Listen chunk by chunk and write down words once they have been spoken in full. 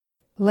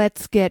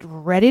Let's get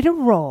ready to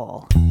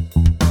roll.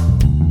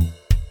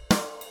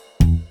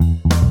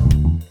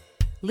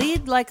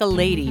 Lead Like a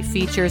Lady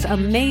features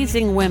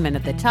amazing women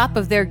at the top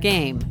of their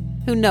game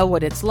who know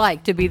what it's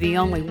like to be the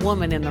only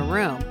woman in the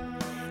room.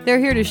 They're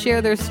here to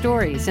share their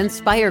stories,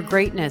 inspire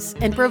greatness,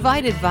 and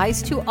provide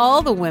advice to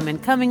all the women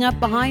coming up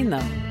behind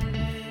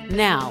them.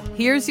 Now,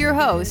 here's your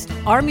host,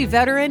 Army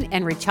veteran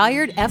and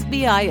retired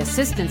FBI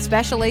Assistant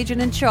Special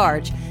Agent in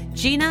Charge,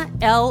 Gina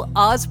L.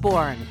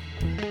 Osborne.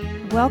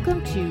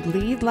 Welcome to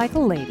Lead Like a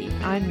Lady.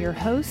 I'm your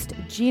host,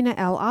 Gina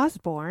L.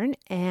 Osborne,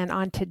 and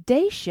on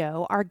today's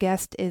show, our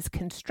guest is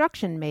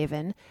construction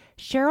maven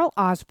Cheryl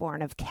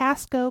Osborne of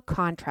Casco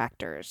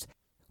Contractors.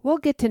 We'll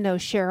get to know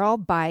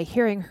Cheryl by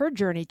hearing her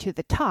journey to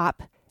the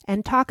top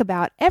and talk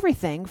about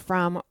everything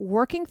from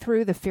working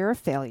through the fear of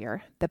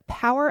failure, the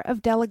power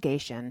of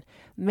delegation,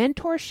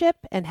 mentorship,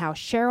 and how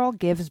Cheryl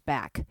gives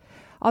back.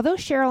 Although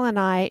Cheryl and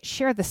I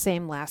share the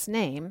same last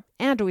name,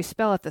 and we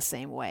spell it the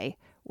same way,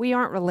 we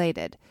aren't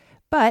related.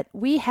 But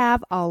we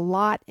have a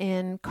lot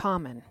in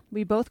common.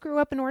 We both grew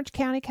up in Orange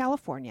County,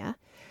 California.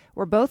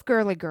 We're both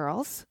girly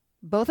girls.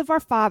 Both of our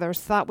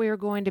fathers thought we were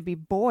going to be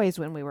boys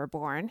when we were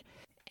born.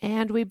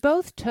 And we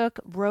both took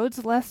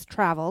roads less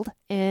traveled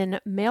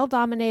in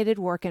male-dominated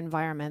work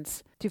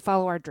environments to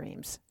follow our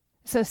dreams.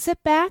 So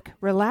sit back,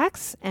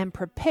 relax, and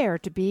prepare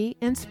to be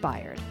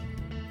inspired.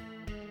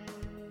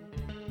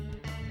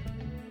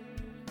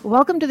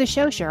 Welcome to the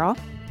show, Cheryl.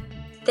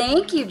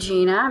 Thank you,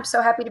 Gina. I'm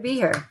so happy to be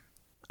here.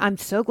 I'm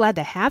so glad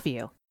to have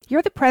you.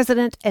 You're the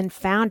president and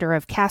founder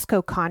of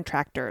Casco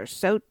Contractors.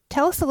 So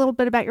tell us a little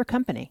bit about your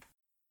company.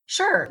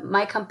 Sure.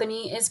 My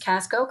company is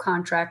Casco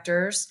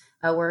Contractors.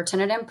 We're a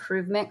tenant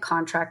improvement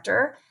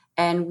contractor,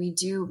 and we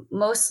do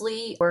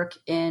mostly work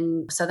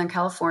in Southern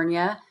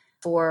California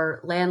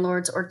for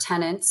landlords or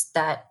tenants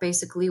that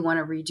basically want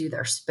to redo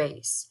their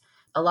space.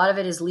 A lot of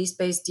it is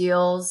lease-based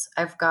deals.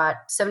 I've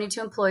got 72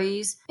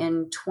 employees.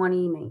 In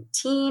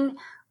 2019,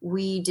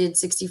 we did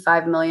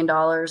 $65 million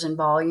in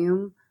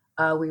volume.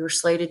 We were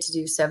slated to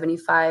do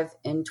 75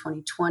 in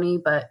 2020,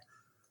 but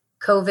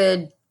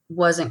COVID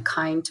wasn't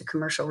kind to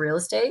commercial real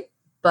estate.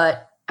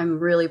 But I'm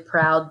really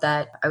proud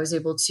that I was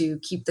able to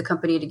keep the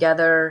company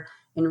together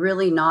and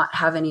really not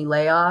have any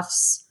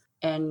layoffs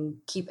and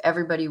keep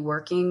everybody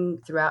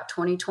working throughout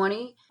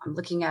 2020. I'm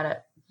looking at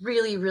a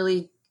really,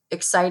 really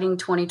exciting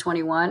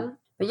 2021.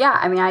 But yeah,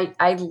 I mean,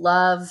 I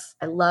love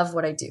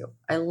what I do.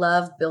 I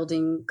love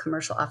building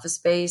commercial office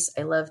space.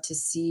 I love to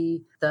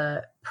see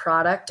the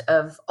product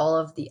of all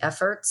of the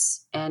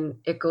efforts, and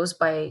it goes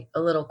by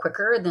a little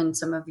quicker than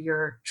some of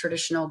your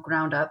traditional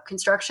ground up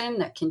construction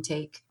that can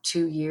take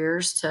 2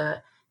 years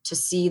to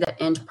see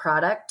the end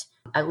product.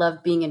 I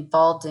love being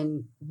involved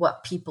in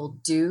what people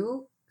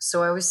do.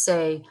 So I always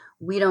say,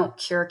 we don't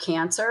cure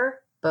cancer,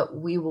 but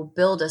we will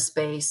build a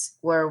space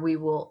where we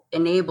will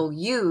enable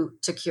you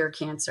to cure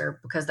cancer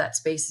because that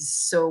space is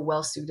so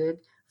well suited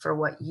for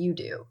what you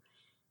do.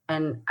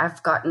 And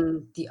I've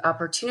gotten the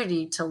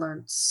opportunity to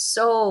learn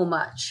so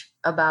much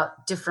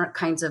about different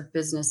kinds of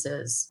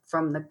businesses,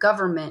 from the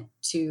government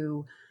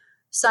to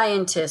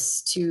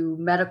scientists to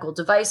medical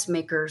device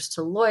makers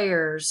to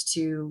lawyers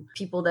to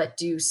people that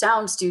do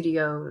sound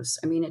studios.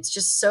 I mean, it's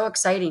just so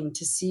exciting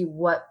to see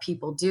what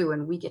people do,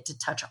 and we get to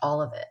touch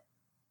all of it.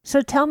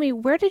 So tell me,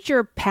 where did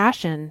your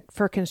passion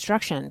for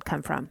construction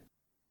come from?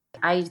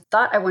 I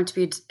thought I wanted to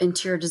be an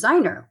interior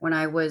designer when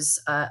I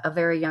was a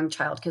very young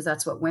child, because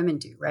that's what women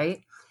do,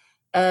 right?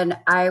 And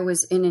I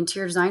was in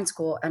interior design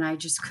school, and I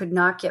just could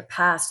not get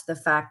past the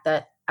fact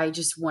that I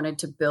just wanted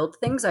to build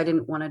things. I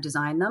didn't want to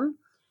design them.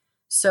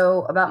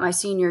 So about my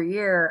senior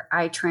year,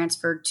 I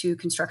transferred to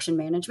construction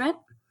management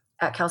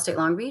at Cal State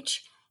Long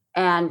Beach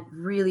and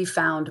really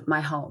found my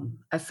home.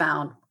 I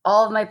found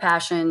all of my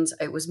passions.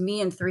 It was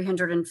me and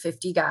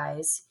 350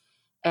 guys.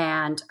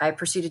 And I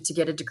proceeded to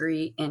get a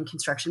degree in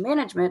construction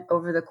management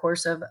over the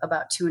course of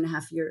about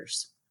 2.5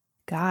 years.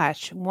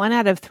 Gosh, 1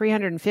 out of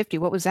 350.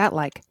 What was that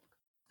like?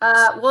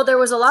 Well, there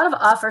was a lot of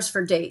offers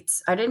for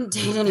dates. I didn't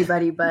date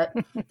anybody, but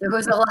there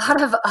was a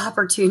lot of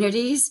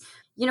opportunities.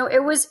 You know,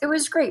 it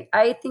was great.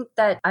 I think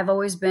that I've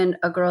always been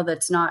a girl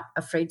that's not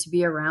afraid to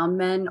be around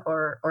men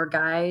or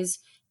guys.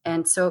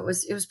 And so it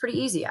was pretty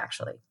easy,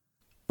 actually.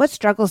 What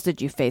struggles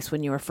did you face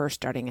when you were first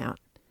starting out?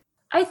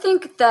 I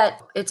think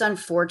that it's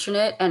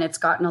unfortunate and it's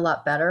gotten a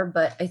lot better,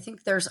 but I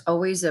think there's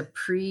always a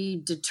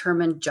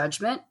predetermined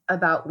judgment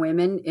about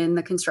women in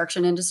the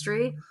construction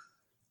industry.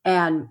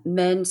 And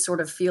men sort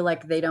of feel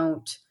like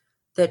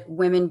that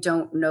women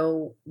don't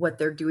know what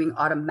they're doing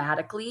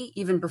automatically,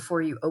 even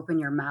before you open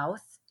your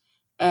mouth.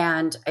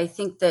 And I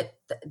think that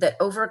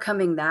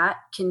overcoming that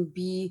can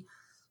be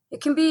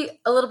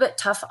a little bit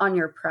tough on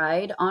your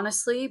pride,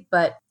 honestly.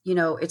 But, you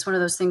know, it's one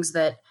of those things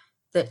that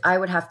I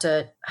would have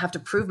to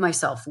prove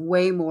myself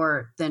way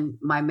more than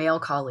my male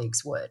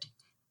colleagues would.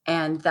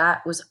 And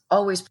that was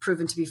always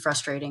proven to be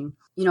frustrating.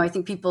 You know, I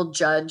think people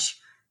judge,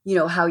 you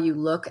know, how you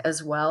look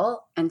as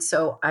well. And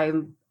so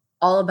I'm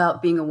all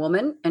about being a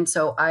woman. And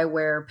so I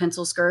wear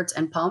pencil skirts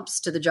and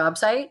pumps to the job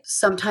site.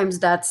 Sometimes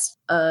that's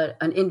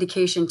an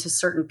indication to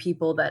certain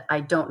people that I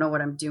don't know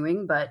what I'm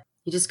doing, but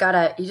you just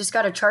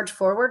gotta charge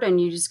forward,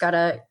 and you just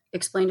gotta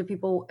explain to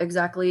people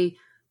exactly,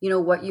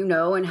 what you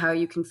know and how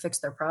you can fix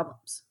their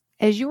problems.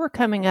 As you were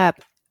coming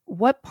up,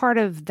 what part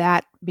of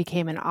that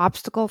became an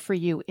obstacle for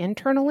you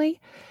internally?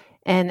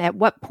 And at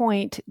what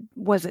point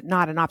was it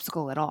not an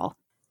obstacle at all?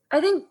 I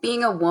think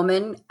being a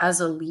woman as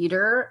a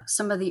leader,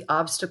 some of the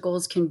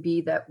obstacles can be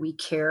that we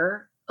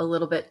care a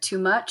little bit too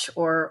much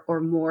or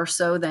more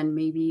so than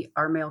maybe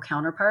our male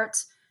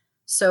counterparts.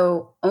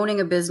 So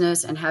owning a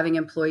business and having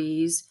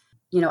employees,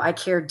 I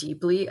care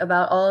deeply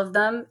about all of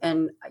them.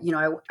 And,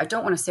 I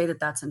don't want to say that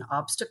that's an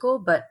obstacle,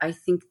 but I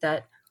think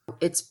that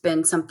it's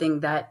been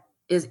something that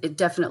is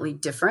definitely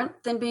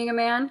different than being a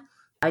man.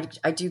 I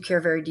do care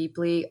very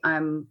deeply.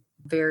 I'm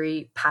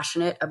very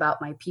passionate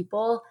about my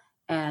people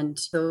and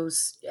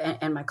those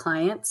and my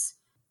clients.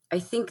 I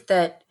think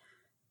that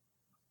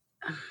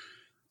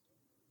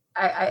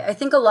I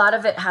think a lot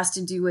of it has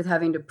to do with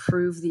having to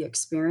prove the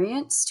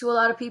experience to a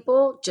lot of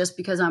people just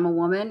because I'm a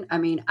woman. I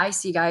mean, I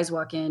see guys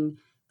walk in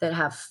that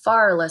have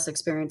far less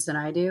experience than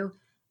I do,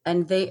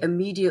 and they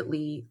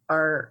immediately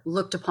are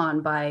looked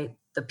upon by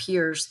the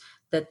peers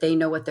that they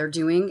know what they're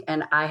doing,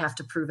 and I have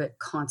to prove it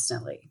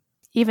constantly.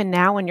 Even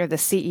now when you're the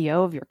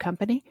CEO of your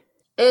company?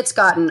 It's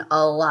gotten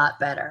a lot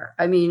better.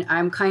 I mean,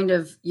 I'm kind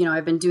of,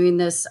 I've been doing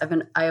this.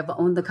 I have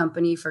owned the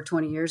company for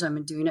 20 years. I've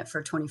been doing it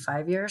for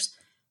 25 years.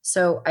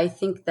 So I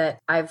think that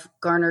I've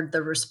garnered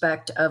the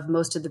respect of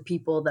most of the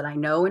people that I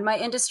know in my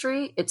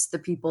industry. It's the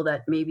people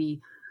that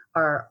maybe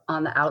are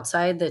on the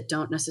outside that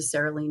don't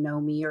necessarily know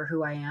me or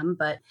who I am.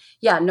 But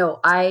yeah, no,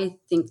 I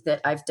think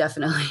that I've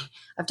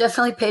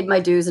definitely paid my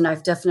dues, and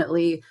I've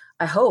definitely,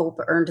 I hope,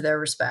 earned their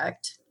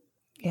respect.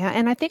 Yeah.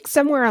 And I think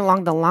somewhere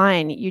along the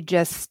line, you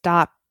just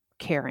stop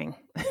caring.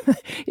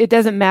 It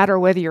doesn't matter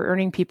whether you're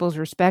earning people's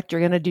respect,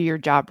 you're going to do your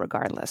job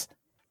regardless.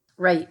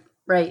 Right.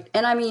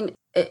 And I mean,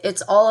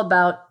 it's all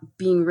about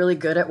being really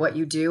good at what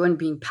you do and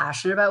being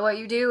passionate about what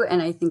you do.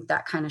 And I think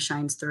that kind of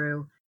shines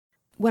through.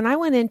 When I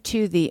went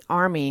into the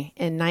Army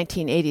in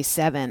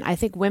 1987, I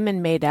think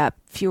women made up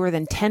fewer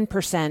than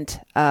 10%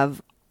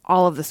 of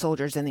all of the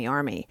soldiers in the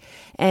Army.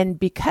 And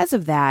because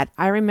of that,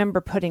 I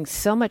remember putting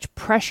so much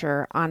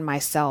pressure on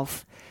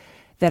myself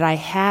that I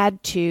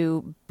had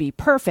to be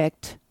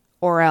perfect,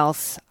 or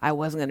else I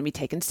wasn't going to be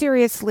taken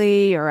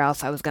seriously, or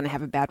else I was going to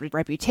have a bad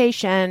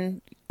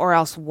reputation, or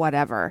else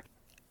whatever.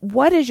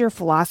 What is your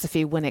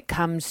philosophy when it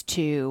comes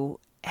to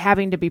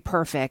having to be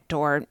perfect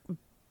or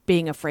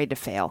being afraid to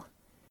fail?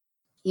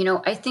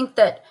 I think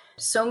that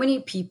so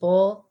many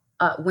people,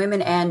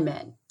 women and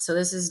men, so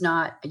this is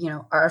not,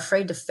 are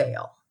afraid to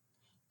fail.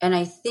 And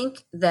I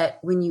think that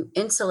when you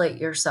insulate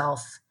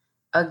yourself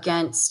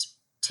against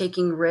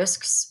taking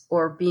risks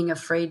or being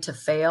afraid to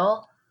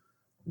fail,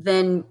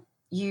 then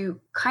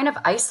you kind of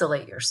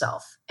isolate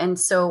yourself. And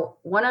so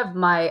one of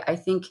my, I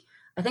think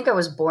I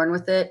was born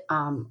with it.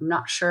 I'm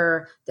not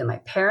sure that my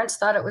parents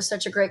thought it was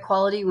such a great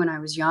quality when I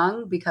was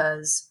young,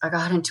 because I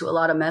got into a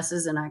lot of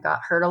messes and I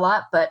got hurt a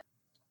lot, but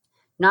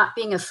not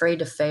being afraid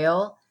to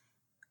fail,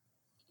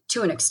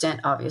 to an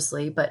extent,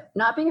 obviously, but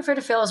not being afraid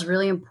to fail is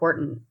really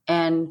important.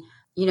 And,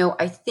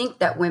 I think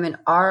that women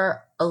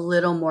are a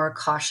little more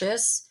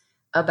cautious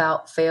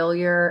about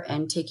failure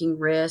and taking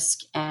risk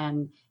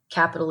and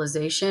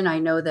capitalization. I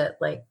know that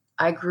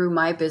I grew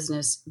my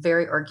business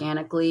very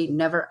organically,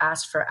 never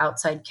asked for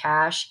outside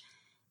cash.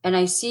 And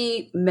I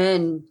see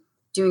men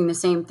doing the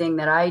same thing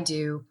that I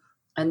do,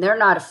 and they're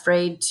not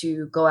afraid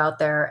to go out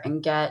there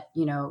and get,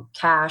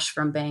 cash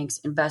from banks,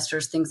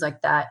 investors, things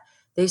like that.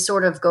 They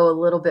sort of go a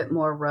little bit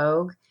more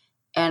rogue.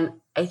 And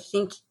I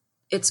think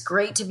it's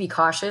great to be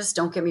cautious.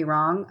 Don't get me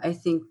wrong. I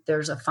think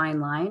there's a fine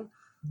line,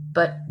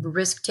 but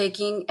risk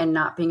taking and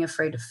not being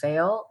afraid to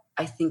fail,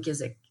 I think,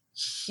 is a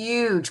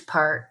huge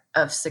part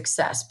of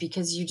success,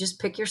 because you just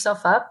pick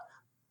yourself up,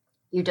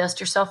 you dust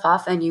yourself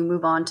off, and you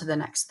move on to the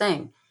next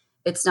thing.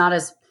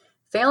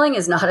 Failing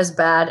is not as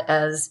bad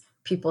as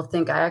people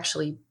think. I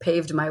actually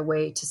paved my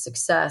way to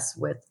success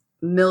with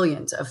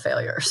millions of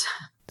failures.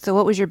 So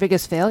what was your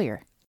biggest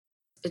failure?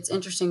 It's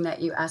interesting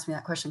that you asked me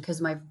that question,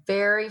 because my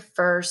very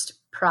first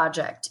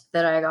project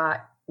that I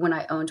got when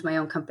I owned my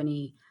own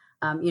company,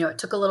 it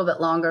took a little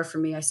bit longer for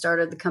me. I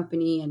started the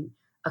company and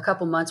a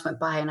couple months went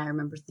by, and I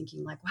remember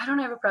thinking, why don't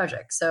I have a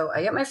project? So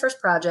I get my first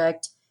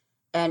project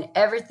and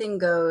everything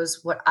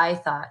goes what I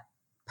thought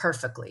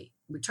perfectly.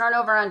 We turn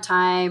over on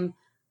time,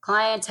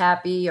 client's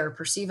happy or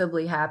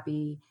perceivably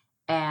happy.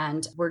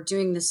 And we're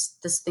doing this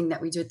thing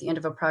that we do at the end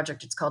of a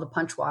project. It's called a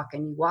punch walk,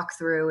 and you walk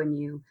through and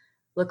you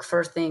look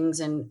for things.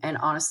 And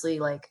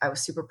honestly, I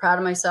was super proud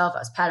of myself. I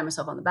was patting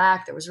myself on the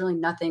back. There was really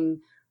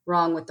nothing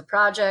wrong with the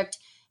project.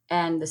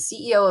 And the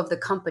CEO of the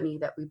company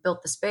that we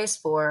built the space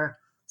for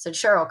said,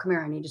 "Cheryl, come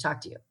here. I need to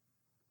talk to you."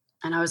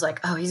 And I was like,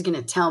 oh, he's going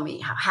to tell me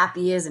how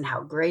happy he is and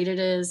how great it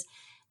is.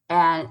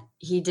 And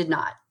he did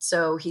not.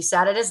 So he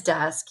sat at his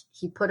desk.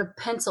 He put a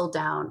pencil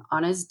down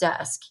on his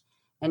desk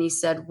And he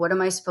said, what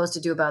am I supposed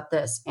to do about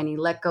this? And he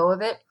let go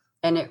of it,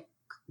 and it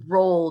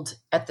rolled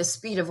at the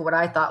speed of what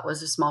I thought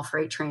was a small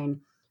freight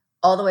train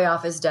all the way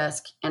off his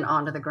desk and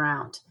onto the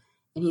ground.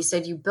 And he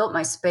said, you built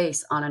my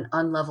space on an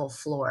unlevel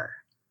floor.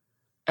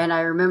 And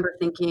I remember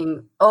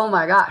thinking, oh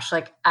my gosh,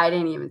 like I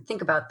didn't even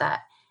think about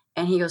that.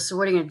 And he goes, so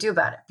what are you going to do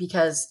about it?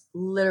 Because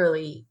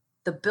literally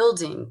the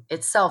building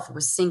itself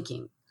was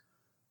sinking.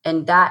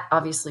 And that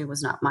obviously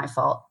was not my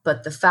fault.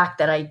 But the fact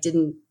that I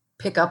didn't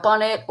pick up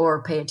on it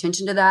or pay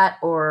attention to that,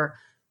 or,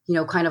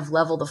 kind of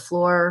level the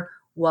floor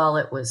while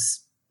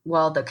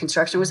the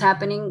construction was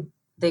happening,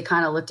 they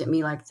kind of looked at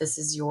me like, this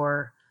is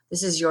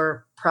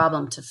your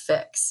problem to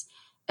fix.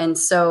 And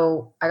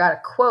so I got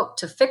a quote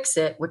to fix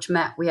it, which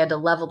meant we had to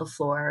level the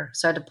floor.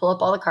 So I had to pull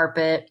up all the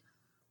carpet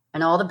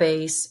and all the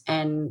base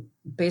and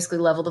basically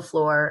level the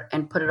floor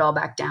and put it all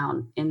back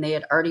down. And they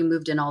had already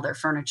moved in all their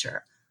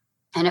furniture.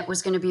 And it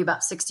was going to be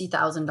about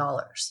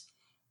 $60,000.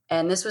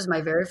 And this was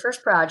my very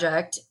first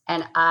project.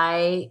 And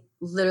I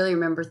literally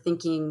remember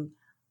thinking,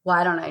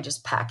 why don't I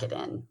just pack it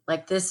in?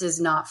 Like, this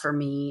is not for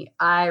me.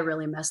 I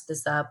really messed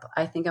this up.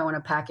 I think I want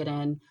to pack it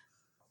in.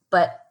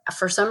 But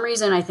for some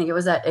reason, I think it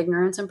was that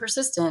ignorance and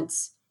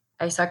persistence.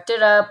 I sucked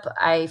it up.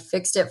 I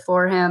fixed it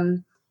for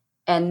him.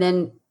 And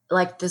then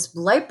like this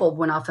light bulb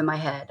went off in my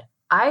head.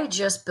 I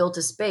just built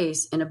a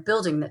space in a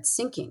building that's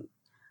sinking.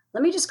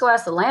 Let me just go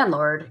ask the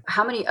landlord,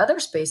 how many other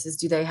spaces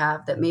do they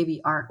have that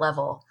maybe aren't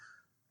level?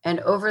 And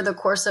over the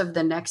course of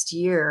the next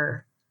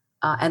year,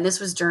 and this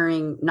was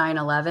during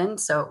 9/11,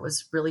 so it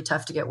was really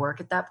tough to get work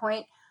at that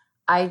point,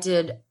 I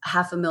did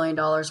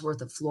 $500,000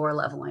 worth of floor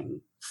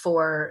leveling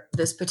for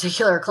this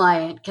particular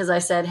client because I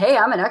said, hey,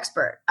 I'm an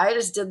expert. I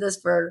just did this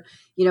for,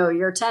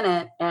 your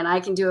tenant, and I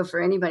can do it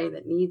for anybody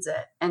that needs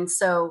it. And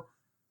so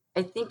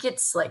I think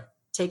it's like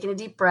taking a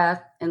deep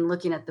breath and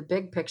looking at the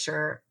big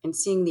picture and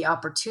seeing the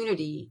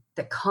opportunity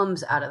that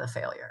comes out of the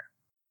failure.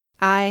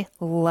 I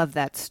love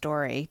that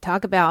story.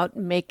 Talk about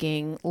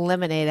making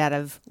lemonade out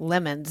of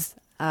lemons.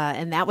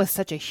 And that was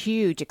such a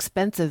huge,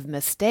 expensive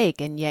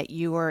mistake. And yet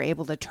you were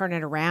able to turn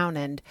it around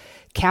and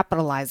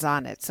capitalize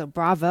on it. So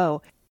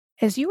bravo.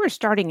 As you were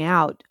starting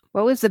out,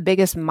 what was the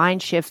biggest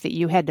mind shift that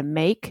you had to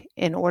make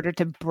in order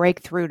to break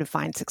through to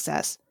find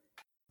success?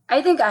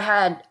 I think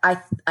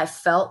I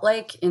felt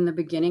like in the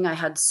beginning I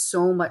had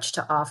so much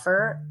to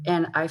offer,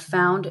 and I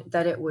found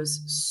that it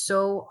was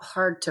so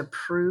hard to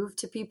prove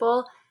to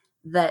people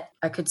that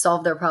I could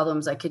solve their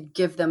problems. I could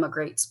give them a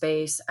great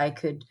space. I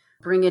could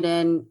bring it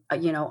in,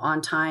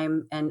 on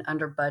time and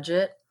under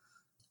budget.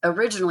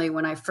 Originally,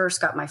 when I first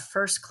got my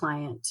first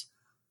client,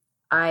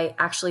 I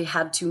actually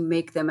had to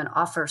make them an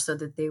offer so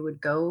that they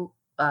would go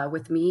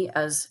with me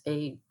as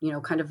a,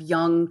 kind of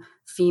young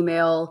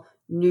female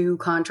new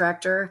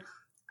contractor.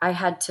 I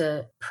had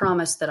to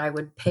promise that I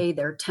would pay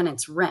their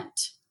tenants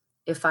rent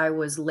if I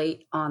was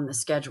late on the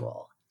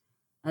schedule.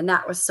 And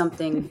that was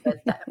something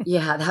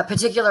that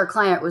particular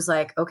client was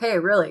like, okay,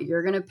 really,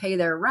 you're going to pay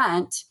their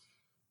rent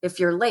if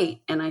you're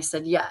late? And I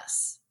said,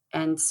 yes.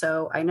 And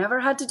so I never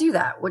had to do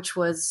that, which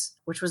was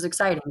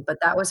exciting. But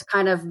that was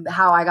kind of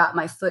how I got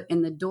my foot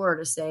in the door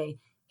to say,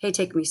 hey,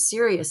 take me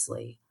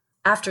seriously.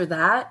 After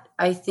that,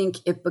 I think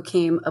it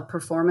became a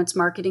performance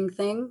marketing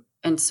thing.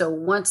 And so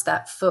once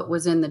that foot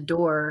was in the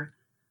door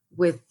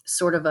with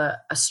sort of a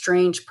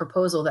strange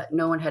proposal that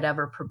no one had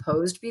ever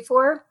proposed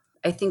before,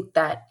 I think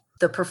that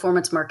the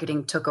performance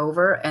marketing took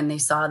over, and they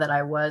saw that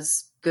I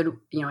was good.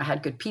 I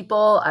had good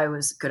people. I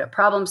was good at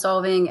problem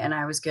solving, and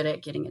I was good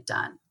at getting it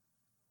done.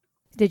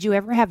 Did you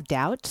ever have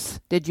doubts?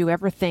 Did you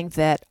ever think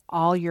that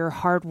all your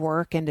hard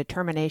work and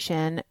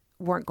determination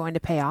weren't going to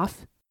pay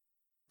off?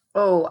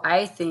 Oh,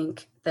 I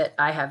think that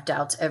I have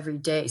doubts every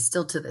day,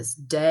 still to this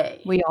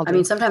day. We all do. I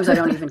mean, sometimes I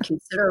don't even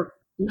consider,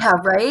 yeah,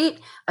 right?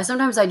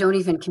 Sometimes I don't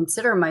even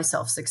consider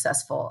myself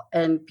successful,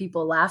 and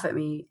people laugh at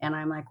me, and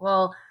I'm like,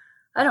 well,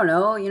 I don't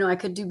know, I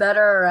could do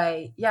better.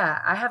 I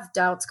have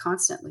doubts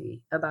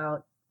constantly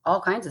about all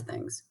kinds of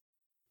things.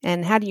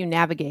 And how do you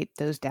navigate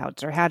those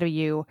doubts, or how do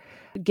you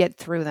get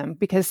through them?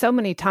 Because so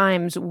many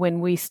times when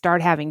we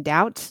start having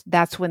doubts,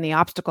 that's when the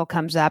obstacle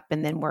comes up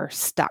and then we're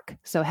stuck.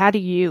 So how do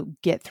you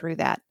get through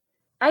that?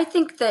 I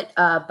think that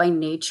by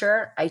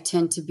nature, I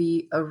tend to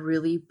be a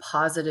really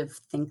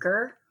positive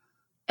thinker.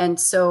 And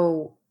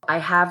so I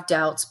have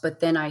doubts,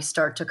 but then I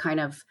start to kind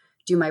of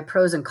do my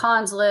pros and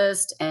cons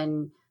list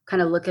and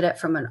kind of look at it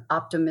from an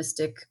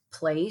optimistic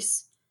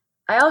place.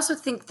 I also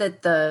think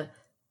that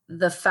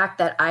the fact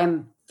that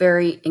I'm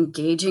very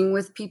engaging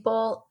with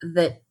people,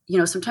 that,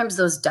 sometimes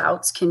those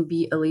doubts can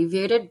be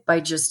alleviated by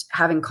just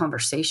having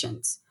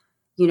conversations,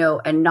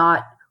 and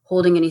not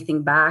holding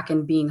anything back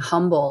and being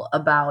humble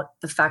about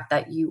the fact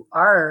that you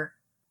are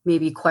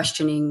maybe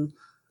questioning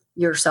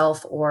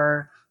yourself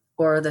or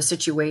the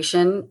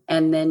situation.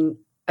 And then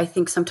I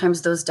think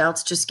sometimes those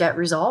doubts just get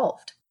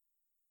resolved.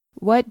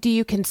 What do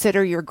you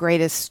consider your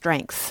greatest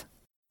strengths?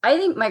 I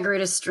think my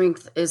greatest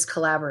strength is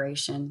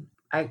collaboration.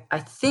 I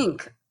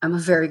think I'm a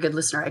very good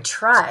listener. I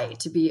try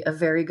to be a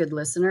very good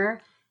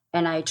listener,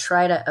 and I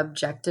try to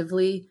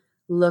objectively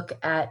look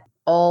at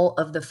all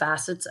of the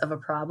facets of a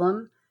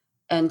problem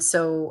And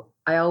so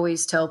I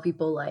always tell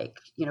people, like,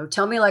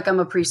 tell me like I'm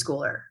a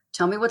preschooler.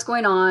 Tell me what's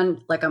going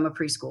on like I'm a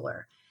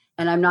preschooler.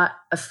 And I'm not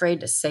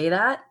afraid to say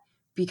that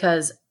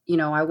because,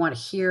 I want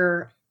to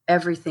hear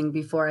everything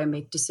before I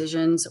make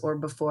decisions or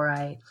before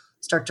I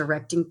start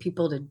directing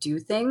people to do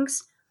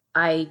things.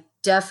 I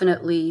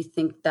definitely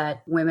think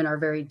that women are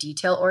very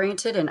detail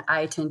oriented, and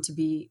I tend to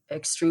be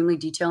extremely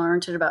detail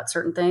oriented about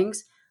certain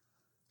things.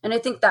 And I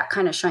think that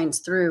kind of shines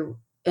through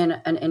in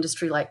an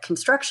industry like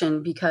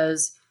construction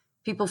because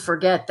people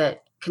forget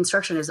that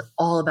construction is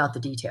all about the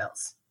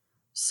details.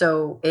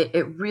 So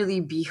it really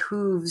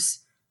behooves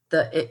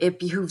it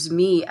behooves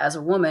me as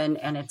a woman,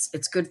 and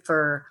it's good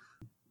for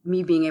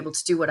me being able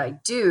to do what I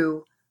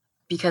do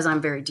because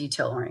I'm very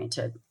detail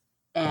oriented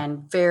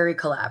and very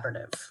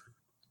collaborative.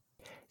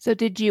 So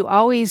did you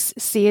always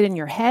see it in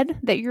your head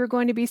that you were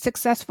going to be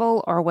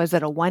successful, or was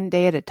it a one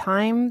day at a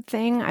time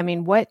thing? I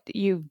mean,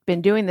 you've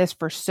been doing this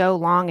for so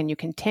long and you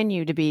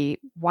continue to be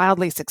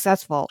wildly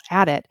successful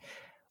at it.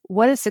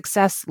 What does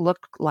success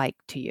look like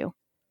to you?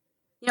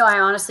 I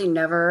honestly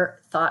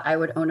never thought I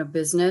would own a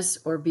business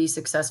or be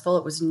successful.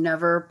 It was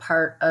never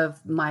part of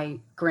my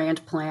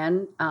grand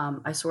plan.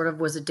 I sort of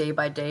was a day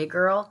by day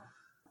girl.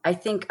 I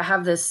think I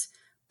have this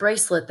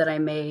bracelet that I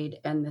made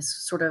and this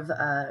sort of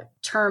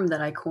term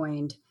that I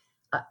coined,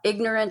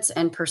 ignorance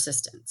and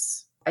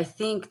persistence. I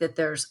think that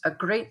there's a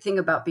great thing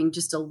about being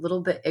just a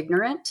little bit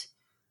ignorant,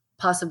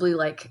 possibly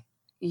like,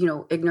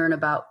 ignorant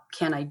about,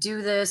 can I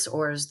do this?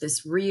 Or is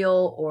this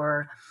real?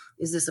 Or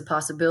is this a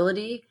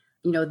possibility?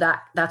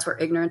 That's where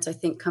ignorance, I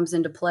think, comes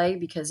into play,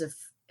 because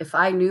if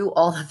I knew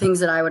all the things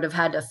that I would have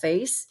had to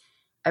face,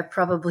 I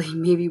probably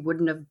maybe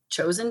wouldn't have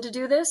chosen to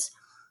do this.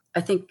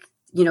 I think,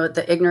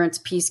 the ignorance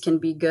piece can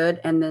be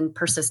good. And then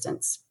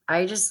persistence.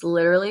 I just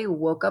literally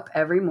woke up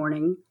every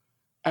morning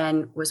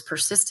and was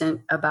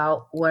persistent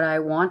about what I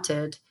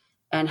wanted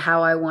and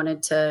how I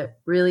wanted to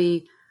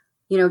really,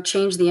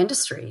 change the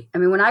industry. I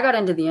mean, when I got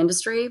into the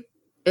industry,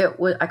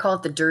 I call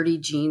it the dirty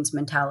jeans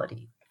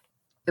mentality.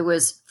 It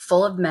was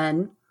full of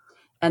men,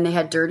 and they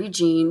had dirty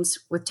jeans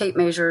with tape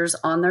measures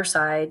on their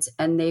sides,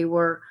 and they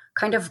were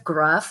kind of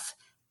gruff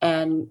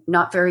and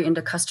not very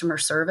into customer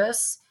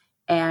service,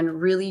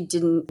 and really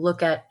didn't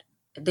look at,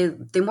 they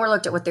more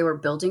looked at what they were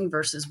building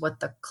versus what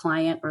the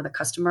client or the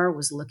customer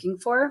was looking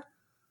for.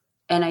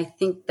 And I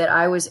think that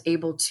I was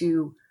able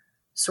to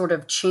sort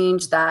of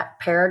change that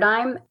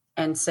paradigm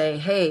and say,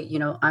 hey,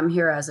 I'm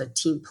here as a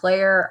team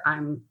player.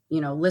 I'm,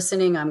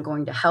 listening, I'm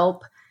going to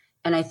help.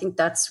 And I think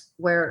that's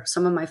where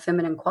some of my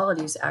feminine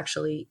qualities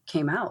actually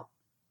came out.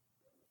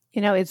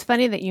 It's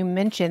funny that you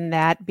mentioned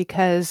that,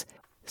 because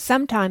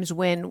sometimes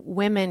when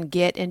women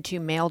get into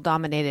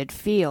male-dominated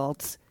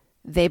fields,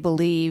 they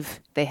believe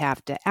they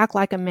have to act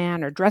like a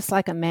man or dress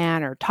like a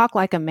man or talk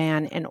like a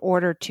man in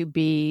order to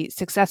be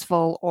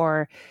successful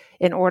or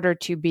in order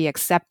to be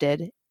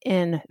accepted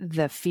in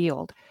the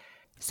field.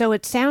 So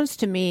it sounds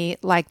to me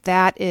like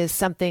that is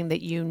something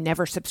that you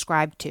never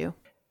subscribed to.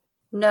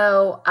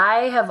 No,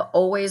 I have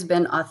always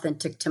been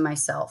authentic to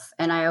myself.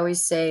 And I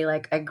always say,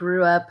 like, I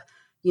grew up,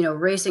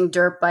 racing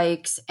dirt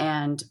bikes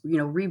and,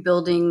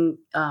 rebuilding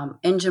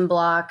engine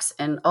blocks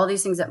and all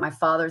these things that my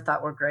father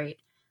thought were great.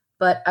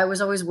 But I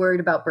was always worried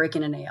about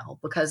breaking a nail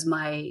because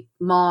my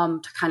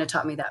mom kind of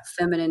taught me that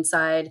feminine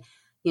side,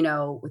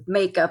 with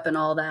makeup and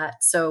all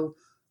that. So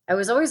I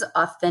was always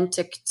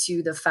authentic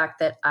to the fact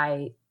that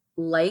I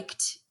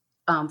liked,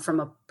 from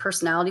a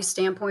personality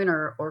standpoint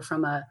or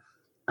from a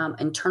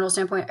internal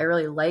standpoint, I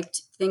really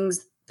liked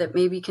things that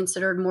may be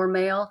considered more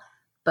male,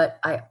 but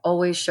I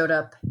always showed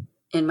up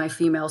in my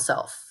female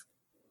self,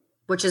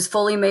 which is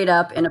fully made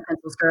up in a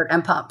pencil skirt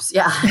and pumps.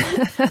 Yeah.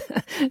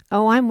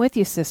 Oh, I'm with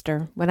you,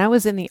 sister. When I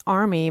was in the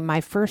Army,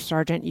 my first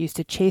sergeant used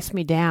to chase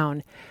me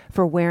down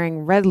for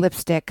wearing red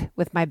lipstick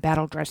with my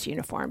battle dress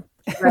uniform.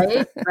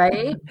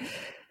 Right.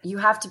 You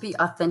have to be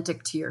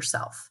authentic to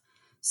yourself.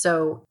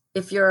 So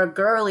if you're a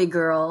girly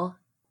girl,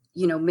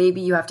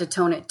 maybe you have to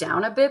tone it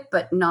down a bit,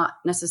 but not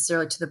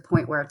necessarily to the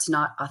point where it's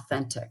not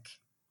authentic.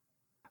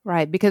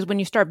 Right. Because when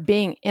you start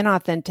being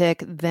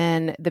inauthentic,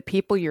 then the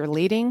people you're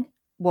leading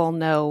will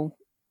know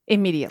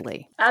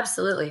immediately.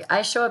 Absolutely.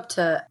 I show up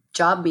to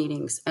job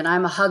meetings and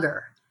I'm a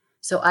hugger.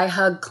 So I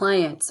hug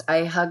clients,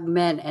 I hug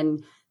men.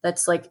 And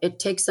that's like, it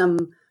takes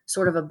them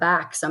sort of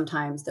aback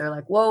sometimes. They're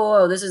like,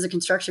 whoa, this is a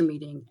construction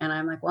meeting. And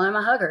I'm like, well, I'm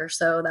a hugger.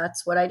 So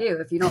that's what I do.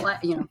 If you don't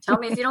like, tell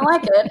me if you don't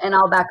like it and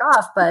I'll back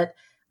off. But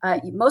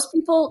most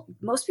people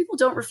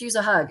don't refuse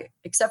a hug,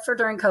 except for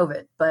during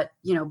COVID. But,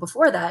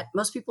 before that,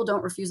 most people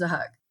don't refuse a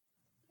hug.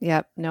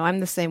 Yep. No,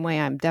 I'm the same way.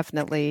 I'm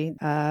definitely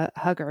a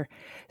hugger.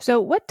 So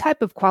what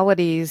type of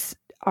qualities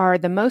are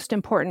the most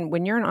important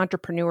when you're an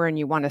entrepreneur and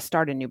you want to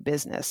start a new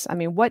business? I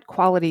mean, what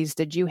qualities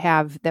did you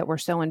have that were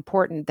so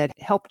important that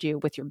helped you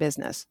with your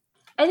business?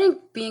 I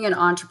think being an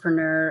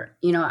entrepreneur,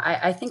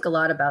 I think a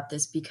lot about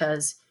this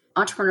because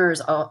entrepreneur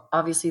is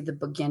obviously the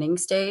beginning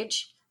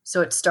stage.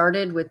 So it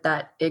started with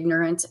that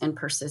ignorance and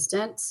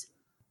persistence.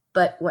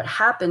 But what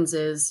happens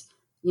is,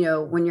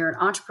 when you're an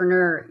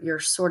entrepreneur, you're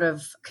sort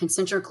of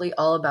concentrically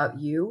all about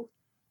you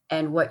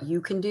and what you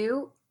can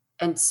do.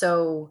 And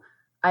so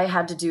I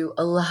had to do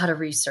a lot of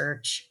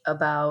research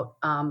about,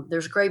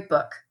 there's a great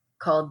book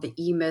called The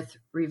E-Myth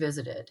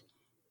Revisited.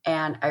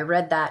 And I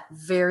read that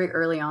very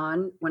early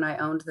on when I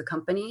owned the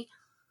company.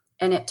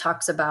 And it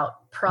talks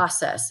about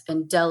process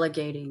and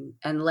delegating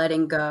and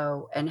letting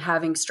go and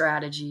having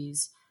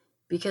strategies.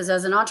 Because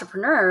as an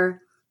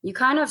entrepreneur, you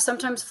kind of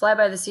sometimes fly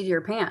by the seat of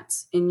your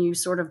pants and you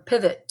sort of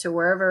pivot to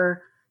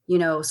wherever,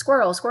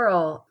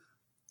 squirrel.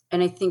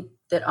 And I think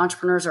that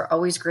entrepreneurs are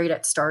always great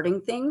at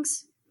starting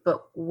things,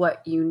 but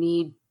what you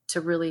need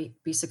to really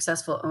be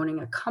successful owning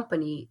a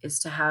company is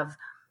to have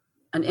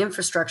an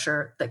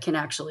infrastructure that can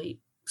actually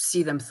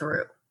see them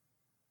through.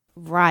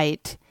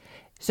 Right.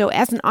 So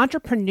as an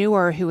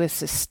entrepreneur who has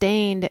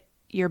sustained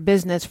your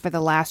business for the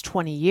last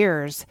 20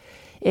 years,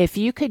 if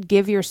you could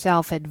give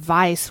yourself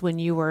advice when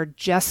you were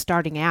just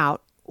starting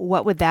out,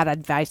 what would that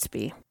advice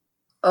be?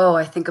 Oh,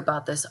 I think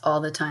about this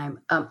all the time.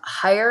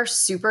 Hire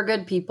super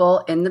good people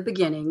in the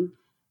beginning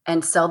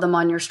and sell them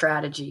on your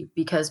strategy,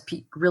 because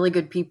really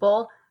good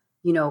people,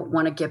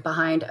 want to get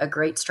behind a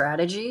great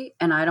strategy.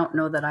 And I don't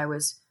know that I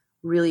was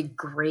really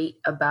great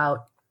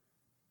about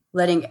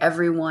letting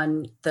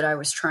everyone that I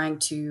was trying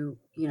to,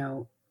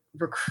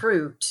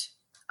 recruit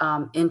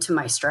into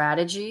my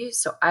strategy.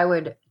 So I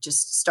would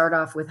just start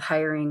off with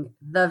hiring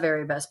the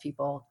very best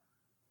people.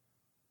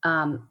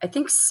 I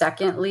think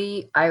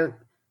secondly,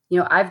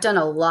 I've done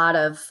a lot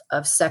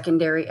of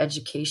secondary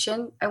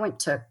education. I went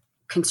to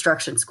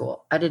construction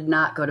school. I did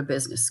not go to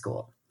business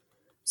school.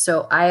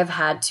 So I have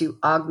had to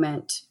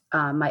augment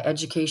my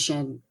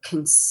education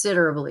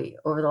considerably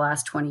over the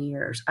last 20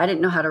 years. I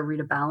didn't know how to read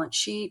a balance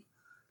sheet.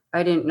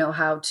 I didn't know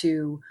how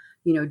to,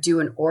 do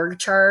an org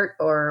chart,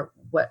 or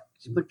what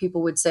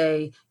people would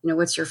say,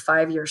 what's your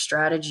 5-year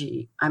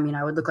strategy? I mean,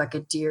 I would look like a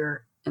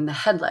deer in the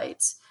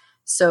headlights.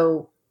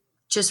 So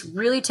just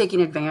really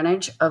taking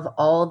advantage of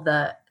all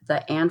the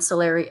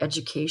ancillary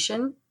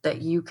education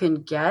that you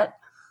can get,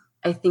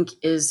 I think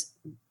is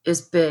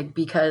big,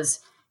 because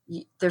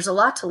there's a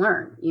lot to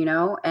learn,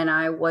 and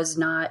I was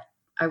not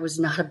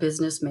a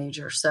business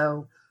major.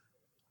 So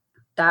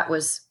that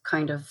was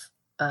kind of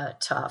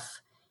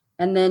tough.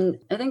 And then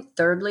I think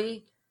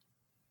thirdly,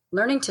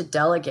 learning to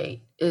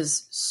delegate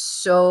is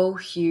so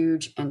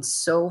huge and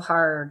so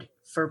hard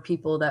for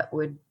people that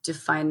would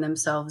define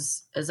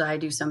themselves, as I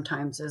do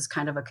sometimes, as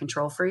kind of a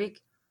control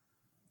freak.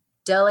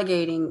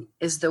 Delegating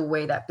is the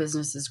way that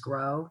businesses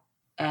grow,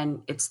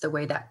 and it's the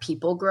way that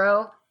people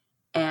grow.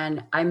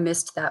 And I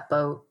missed that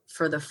boat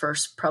for the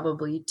first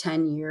probably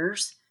 10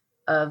 years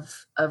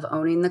of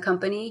owning the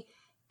company,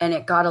 and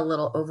it got a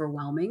little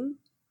overwhelming.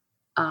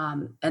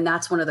 And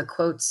that's one of the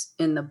quotes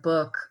in the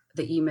book,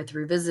 The E-Myth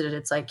Revisited.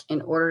 It's like,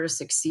 in order to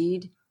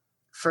succeed,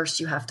 first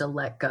you have to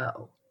let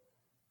go.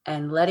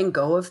 And letting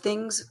go of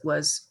things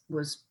was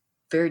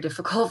very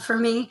difficult for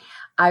me.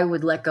 I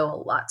would let go a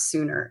lot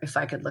sooner if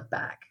I could look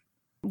back.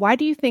 Why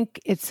do you think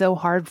it's so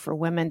hard for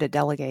women to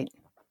delegate?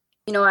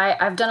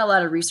 I've done a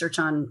lot of research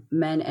on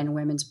men and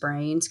women's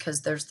brains,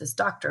 because there's this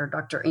doctor,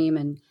 Dr.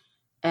 Amen,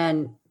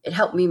 and it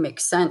helped me make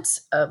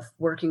sense of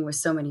working with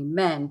so many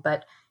men.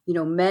 But,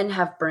 men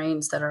have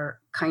brains that are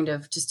kind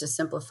of, just to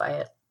simplify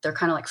it, they're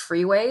kind of like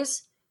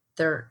freeways.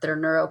 Their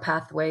neural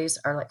pathways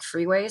are like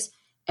freeways,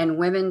 and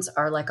women's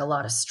are like a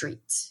lot of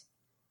streets.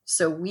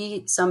 So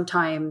we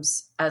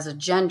sometimes, as a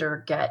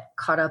gender, get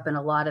caught up in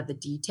a lot of the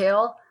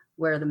detail,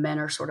 where the men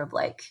are sort of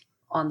like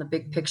on the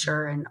big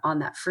picture and on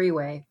that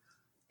freeway.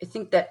 I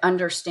think that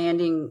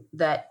understanding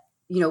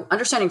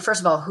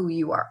first of all who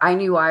you are. I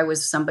knew I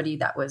was somebody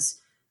that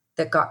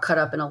got caught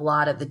up in a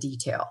lot of the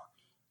detail.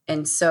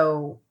 And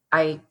so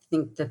I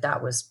think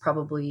that was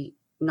probably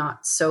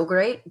not so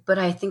great, but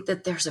I think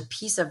that there's a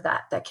piece of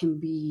that can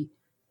be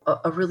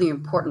a really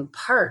important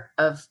part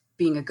of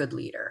being a good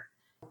leader.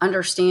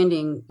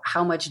 Understanding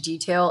how much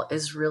detail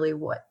is really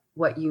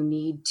what you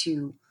need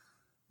to,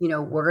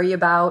 worry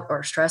about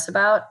or stress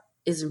about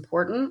is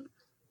important.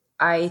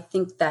 I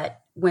think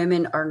that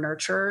women are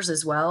nurturers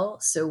as well.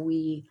 So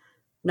we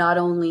not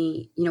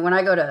only, when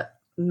I go to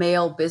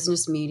male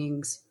business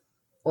meetings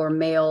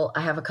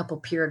I have a couple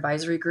peer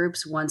advisory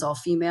groups, one's all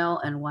female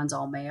and one's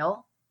all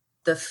male.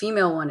 The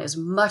female one is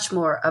much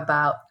more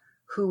about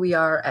who we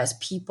are as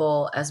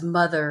people, as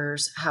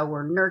mothers, how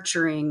we're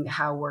nurturing,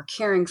 how we're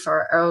caring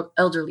for our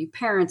elderly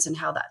parents, and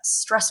how that's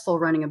stressful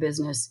running a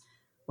business.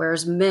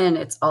 Whereas men,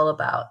 it's all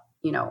about,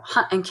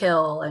 hunt and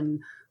kill, and,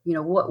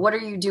 what are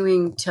you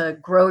doing to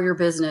grow your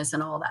business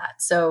and all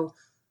that. So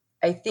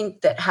I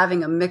think that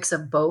having a mix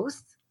of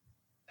both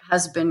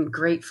has been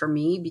great for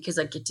me, because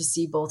I get to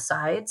see both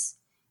sides.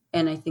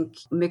 And I think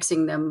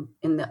mixing them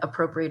in the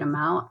appropriate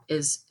amount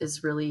is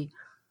really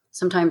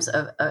sometimes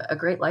a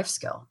great life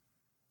skill.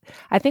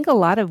 I think a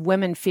lot of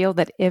women feel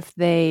that if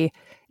they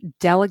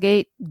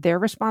delegate their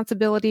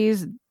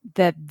responsibilities,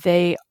 that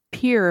they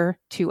appear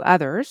to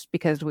others,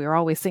 because we are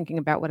always thinking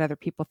about what other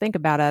people think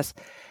about us,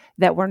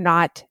 that we're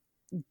not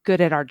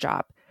good at our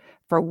job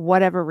for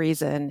whatever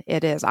reason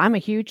it is. I'm a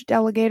huge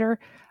delegator.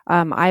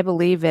 I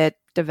believe it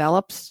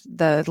develops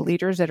the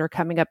leaders that are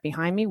coming up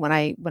behind me when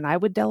I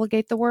would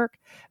delegate the work.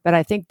 But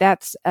I think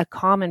that's a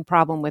common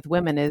problem with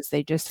women is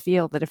they just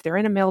feel that if they're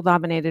in a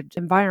male-dominated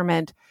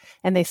environment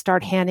and they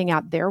start handing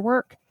out their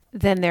work,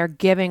 then they're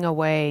giving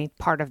away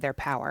part of their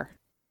power.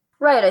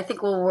 Right. I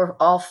think we're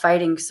all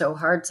fighting so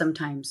hard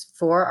sometimes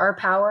for our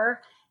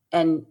power,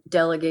 and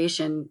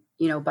delegation,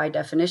 by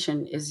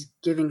definition, is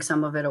giving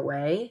some of it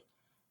away.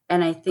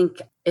 And I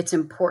think it's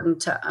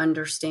important to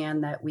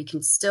understand that we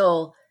can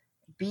still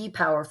be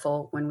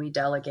powerful when we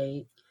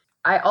delegate.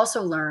 I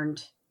also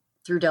learned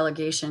through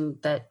delegation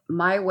that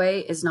my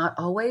way is not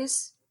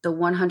always the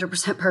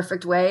 100%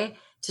 perfect way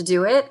to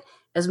do it,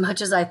 as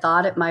much as I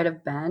thought it might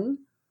have been.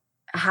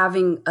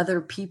 Having other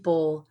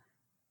people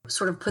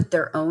sort of put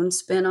their own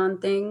spin on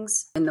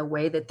things in the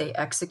way that they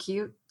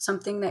execute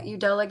something that you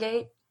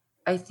delegate,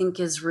 I think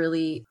it's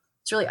really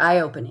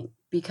eye-opening,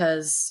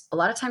 because a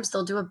lot of times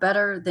they'll do it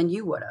better than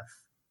you would have,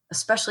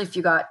 especially if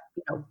you got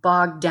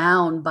bogged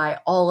down by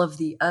all of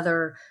the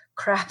other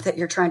crap that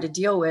you're trying to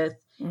deal with.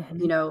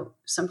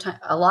 Sometimes,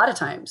 a lot of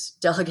times,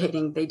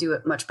 delegating, they do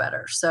it much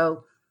better.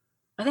 So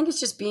I think it's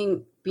just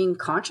being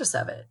conscious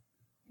of it.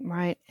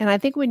 Right. And I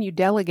think when you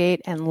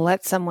delegate and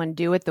let someone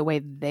do it the way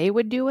they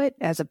would do it,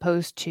 as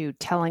opposed to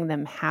telling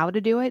them how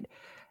to do it,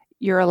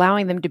 you're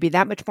allowing them to be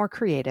that much more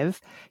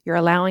creative. You're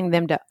allowing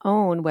them to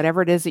own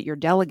whatever it is that you're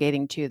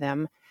delegating to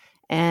them.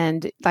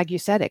 And like you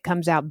said, it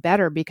comes out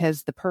better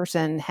because the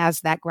person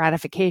has that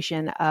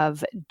gratification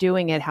of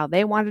doing it how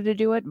they wanted to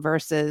do it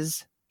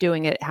versus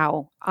doing it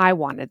how I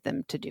wanted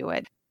them to do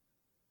it.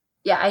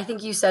 Yeah, I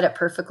think you said it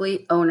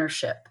perfectly,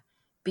 ownership.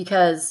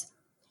 Because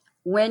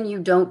when you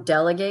don't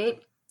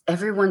delegate,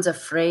 everyone's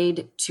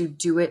afraid to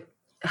do it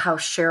how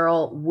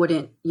Cheryl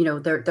wouldn't,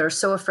 they're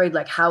so afraid,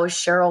 like, how does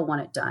Cheryl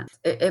want it done?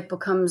 It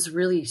becomes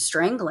really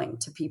strangling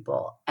to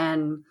people,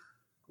 and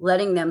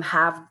letting them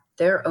have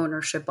their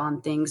ownership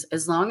on things,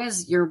 as long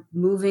as you're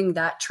moving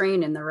that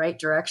train in the right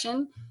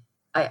direction,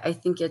 I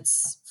think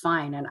it's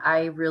fine. And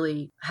I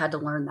really had to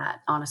learn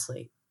that,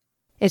 honestly.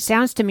 It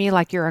sounds to me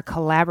like you're a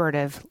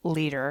collaborative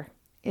leader.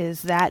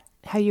 Is that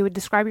how you would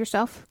describe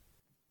yourself?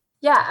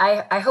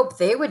 Yeah, I hope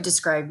they would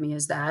describe me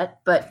as that,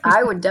 but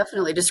I would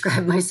definitely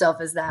describe myself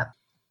as that.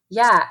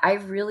 Yeah, I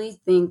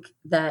really think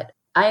that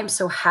I am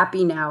so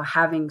happy now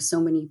having so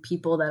many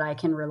people that I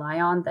can rely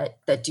on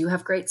that do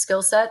have great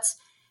skill sets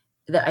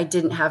that I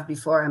didn't have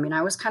before. I mean,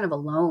 I was kind of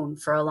alone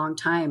for a long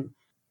time,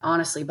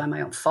 honestly, by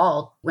my own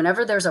fault.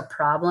 Whenever there's a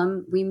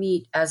problem, we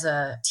meet as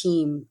a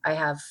team. I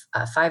have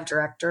 5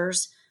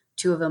 directors,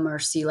 2 of them are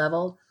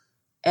C-level,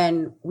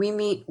 and we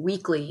meet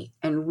weekly,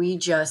 and we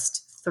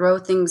just throw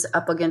things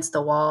up against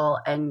the wall,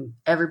 and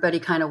everybody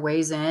kind of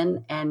weighs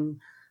in. And,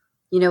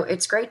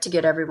 it's great to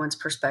get everyone's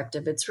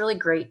perspective. It's really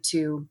great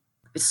to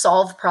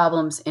solve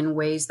problems in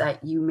ways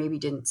that you maybe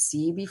didn't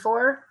see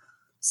before.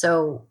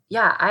 So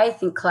yeah, I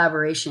think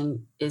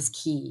collaboration is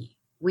key.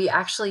 We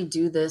actually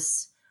do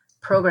this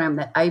program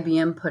that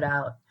IBM put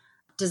out,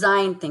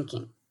 design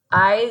thinking.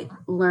 I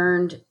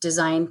learned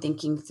design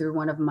thinking through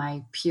one of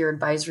my peer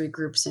advisory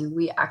groups, and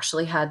we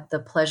actually had the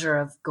pleasure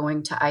of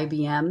going to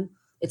IBM.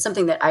 It's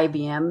something that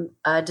IBM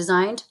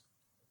designed,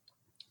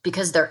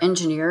 because their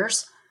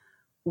engineers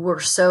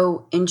were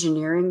so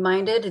engineering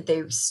minded.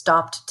 They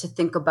stopped to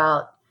think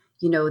about,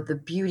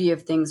 the beauty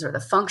of things or the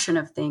function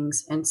of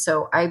things. And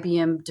so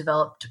IBM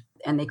developed,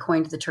 and they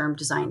coined the term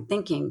design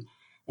thinking.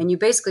 And you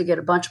basically get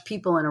a bunch of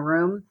people in a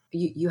room.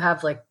 You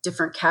have like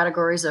different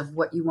categories of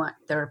what you want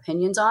their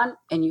opinions on,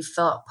 and you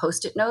fill out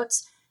Post-it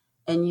notes,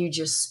 and you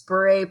just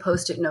spray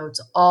Post-it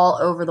notes all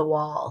over the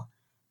wall.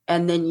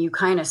 And then you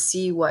kind of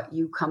see what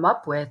you come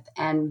up with.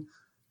 And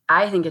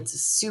I think it's a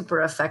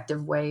super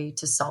effective way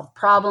to solve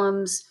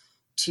problems,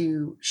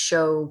 to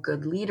show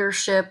good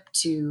leadership,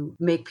 to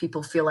make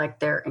people feel like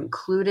they're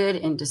included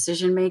in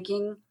decision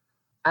making.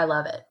 I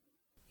love it.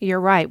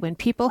 You're right. When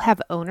people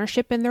have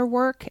ownership in their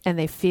work and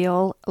they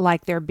feel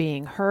like they're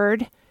being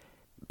heard,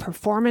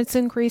 performance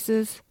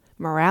increases,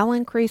 morale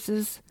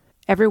increases,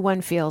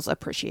 everyone feels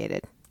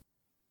appreciated.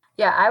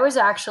 Yeah, I was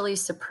actually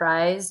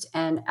surprised,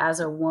 and as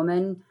a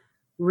woman,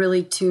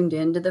 really tuned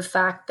into the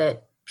fact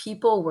that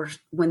people were,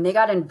 when they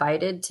got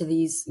invited to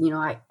these,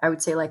 I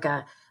would say like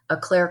a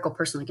clerical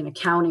person, like an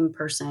accounting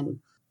person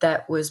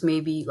that was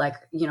maybe like,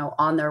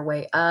 on their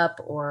way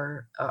up,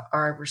 or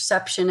a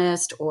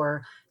receptionist,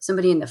 or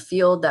somebody in the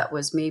field that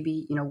was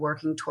maybe,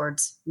 working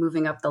towards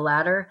moving up the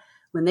ladder.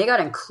 When they got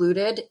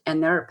included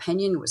and their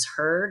opinion was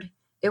heard,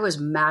 it was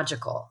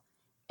magical.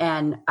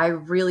 And I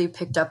really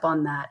picked up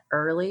on that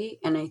early.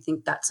 And I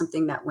think that's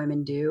something that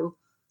women do.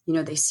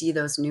 They see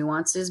those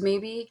nuances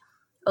maybe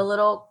a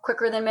little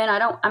quicker than men.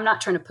 I'm not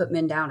trying to put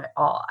men down at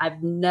all.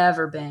 I've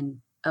never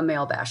been a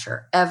male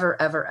basher,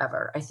 ever, ever,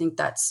 ever. I think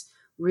that's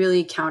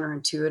really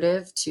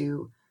counterintuitive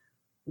to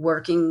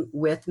working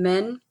with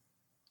men.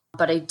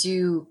 But I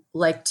do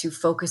like to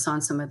focus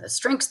on some of the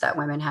strengths that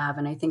women have.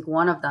 And I think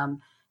one of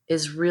them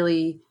is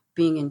really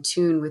being in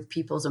tune with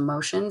people's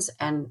emotions.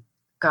 And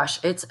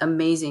gosh, it's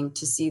amazing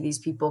to see these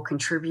people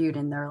contribute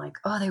and they're like,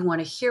 oh, they want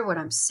to hear what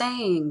I'm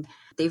saying.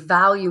 They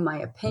value my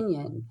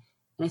opinion.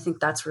 And I think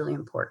that's really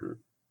important.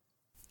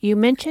 You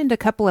mentioned a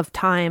couple of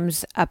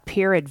times a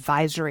peer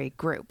advisory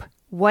group.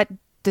 What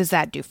does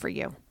that do for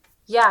you?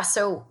 Yeah.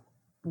 So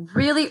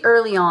really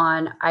early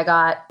on,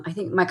 I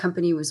think my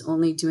company was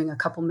only doing a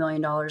couple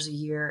 $1,000,000 a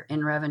year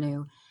in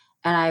revenue.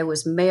 And I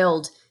was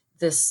mailed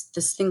this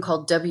thing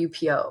called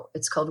WPO.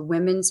 It's called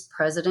Women's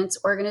Presidents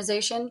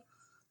Organization.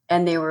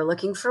 And they were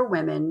looking for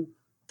women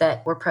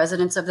that were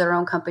presidents of their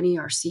own company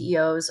or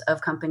CEOs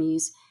of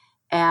companies.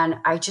 And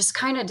I just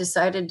kind of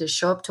decided to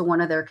show up to one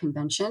of their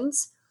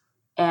conventions.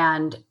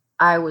 And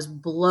I was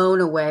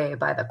blown away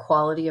by the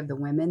quality of the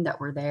women that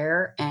were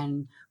there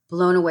and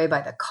blown away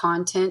by the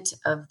content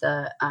of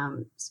the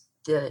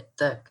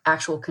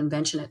actual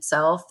convention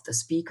itself, the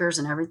speakers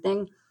and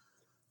everything.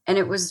 And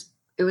it was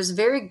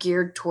very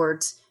geared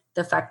towards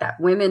the fact that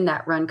women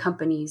that run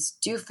companies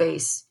do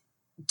face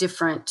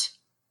different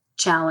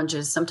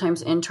challenges,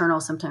 sometimes internal,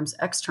 sometimes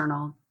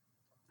external,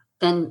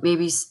 than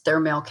maybe their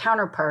male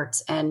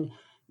counterparts. And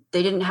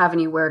they didn't have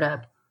anywhere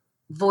to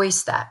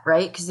voice that,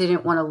 right? Because they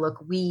didn't want to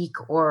look weak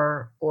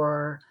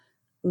or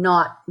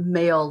not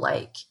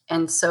male-like.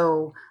 And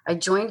so I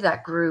joined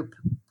that group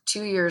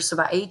 2 years, so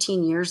about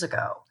 18 years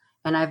ago.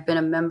 And I've been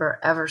a member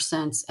ever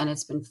since, and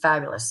it's been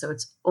fabulous. So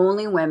it's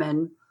only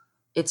women.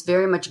 It's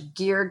very much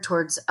geared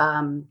towards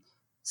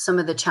some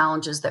of the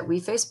challenges that we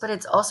face, but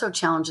it's also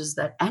challenges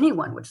that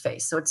anyone would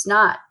face. So it's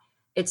not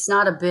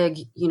a big,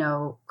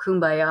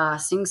 kumbaya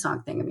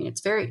sing-song thing. I mean,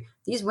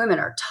 these women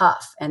are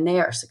tough and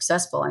they are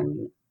successful. I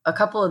mean, a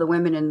couple of the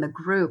women in the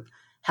group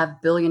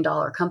have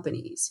billion-dollar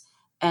companies.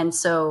 And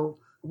so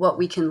what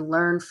we can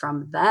learn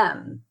from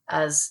them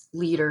as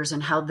leaders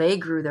and how they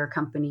grew their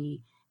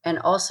company, and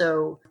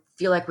also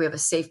feel like we have a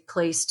safe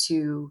place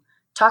to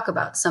talk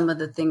about some of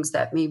the things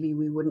that maybe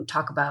we wouldn't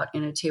talk about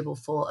in a table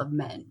full of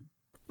men.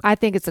 I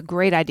think it's a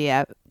great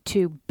idea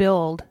to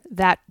build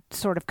that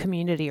sort of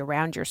community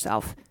around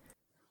yourself.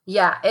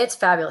 Yeah, it's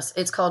fabulous.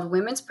 It's called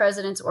Women's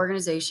Presidents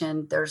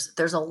Organization.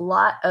 There's a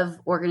lot of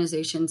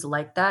organizations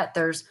like that.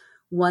 There's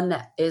one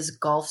that is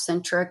golf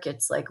centric.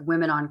 It's like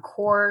Women on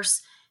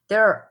Course.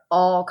 There are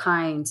all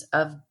kinds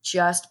of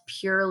just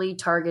purely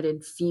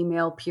targeted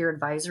female peer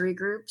advisory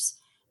groups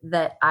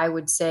that I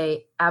would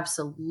say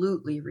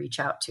absolutely reach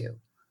out to.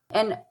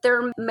 And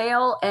there are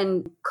male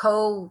and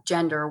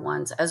co-gender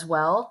ones as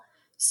well.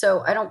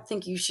 So I don't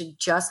think you should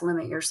just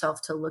limit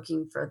yourself to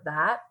looking for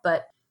that,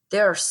 but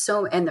there's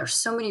so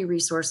many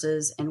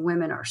resources, and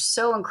women are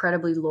so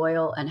incredibly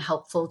loyal and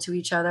helpful to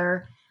each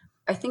other.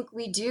 I think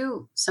we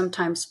do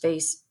sometimes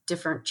face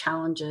different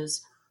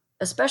challenges,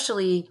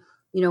 especially,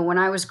 when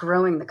I was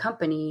growing the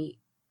company,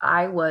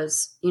 I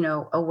was,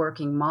 a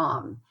working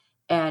mom.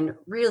 And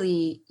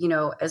really,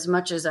 as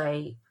much as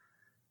I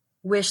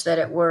wish that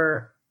it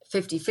were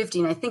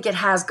 50-50, and I think it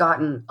has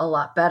gotten a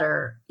lot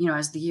better,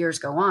 as the years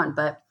go on,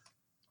 but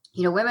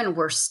women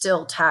were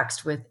still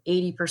taxed with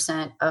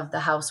 80% of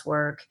the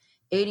housework,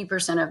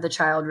 80% of the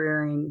child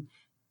rearing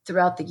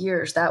throughout the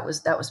years. That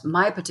was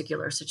my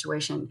particular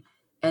situation.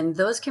 And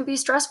those can be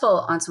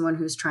stressful on someone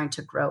who's trying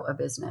to grow a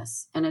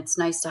business. And it's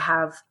nice to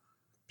have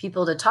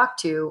people to talk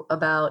to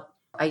about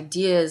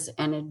ideas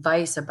and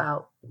advice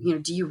about,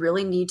 do you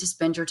really need to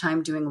spend your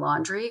time doing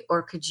laundry,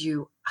 or could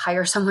you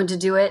hire someone to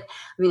do it?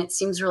 I mean, it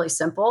seems really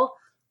simple,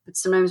 but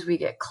sometimes we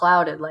get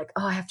clouded like,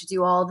 oh, I have to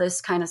do all this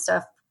kind of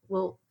stuff.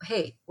 Well,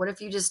 hey, what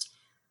if you just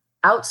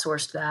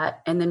outsourced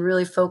that and then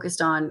really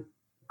focused on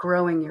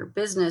growing your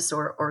business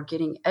or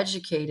getting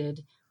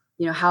educated?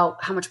 How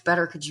much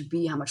better could you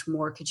be? How much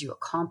more could you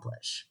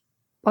accomplish?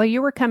 While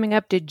you were coming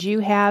up, did you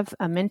have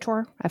a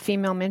mentor, a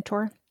female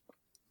mentor?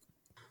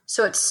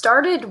 So it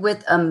started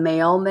with a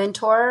male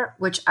mentor,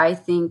 which I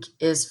think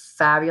is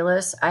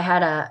fabulous. I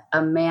had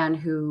a man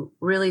who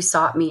really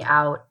sought me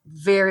out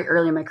very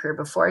early in my career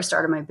before I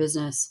started my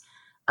business.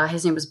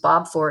 His name was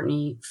Bob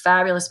Fortney,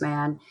 fabulous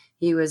man.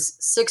 He was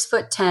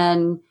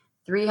 6'10",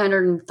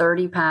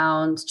 330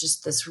 pounds,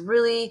 just this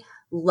really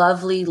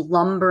lovely,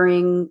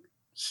 lumbering,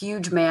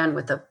 huge man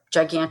with a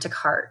gigantic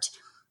heart.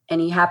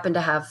 And he happened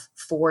to have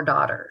 4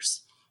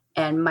 daughters.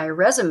 And my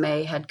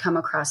resume had come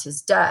across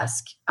his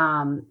desk,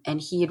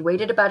 and he had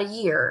waited about a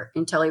year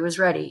until he was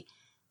ready.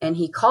 And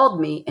he called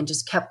me and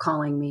just kept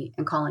calling me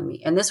and calling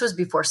me. And this was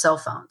before cell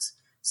phones.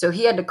 So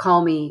he had to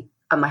call me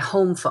on my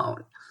home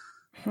phone.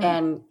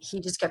 And he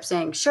just kept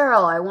saying,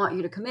 Cheryl, I want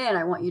you to come in.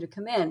 I want you to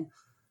come in.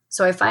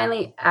 So I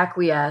finally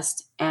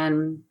acquiesced,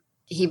 and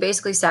he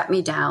basically sat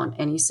me down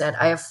and he said,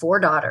 I have 4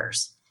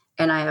 daughters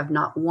and I have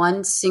not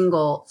one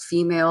single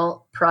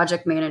female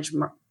project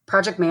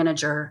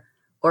manager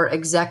or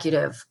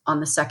executive on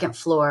the second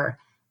floor.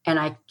 And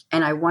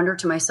I wonder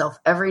to myself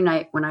every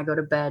night when I go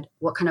to bed,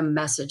 what kind of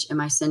message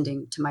am I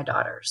sending to my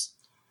daughters?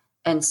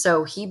 And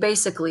so he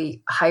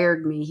basically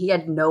hired me. He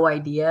had no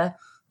idea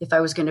if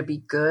I was going to be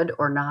good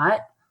or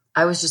not.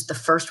 I was just the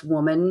first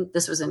woman.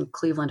 This was in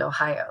Cleveland,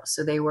 Ohio.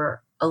 So they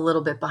were a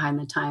little bit behind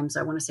the times.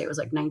 I want to say it was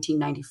like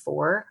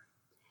 1994.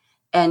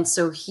 And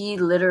so he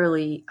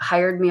literally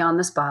hired me on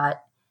the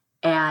spot.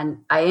 And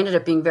I ended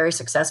up being very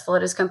successful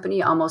at his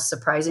company, almost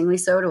surprisingly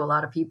so to a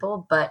lot of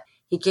people. But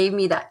he gave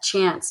me that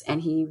chance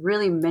and he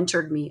really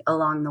mentored me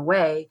along the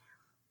way.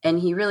 And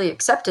he really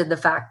accepted the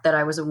fact that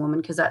I was a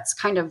woman, because that's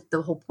kind of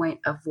the whole point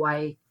of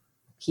why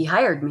he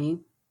hired me.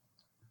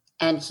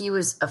 And he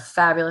was a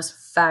fabulous,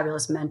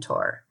 fabulous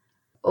mentor.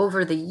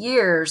 Over the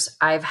years,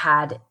 I've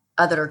had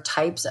other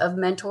types of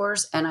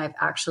mentors, and I've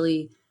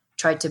actually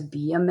tried to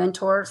be a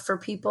mentor for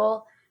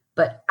people.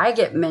 But I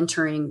get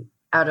mentoring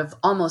out of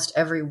almost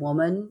every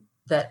woman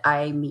that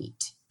I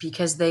meet,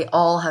 because they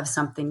all have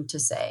something to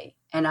say.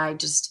 And I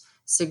just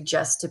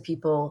suggest to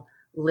people,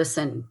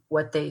 listen.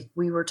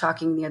 We were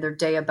talking the other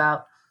day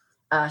about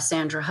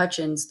Sandra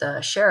Hutchins,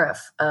 the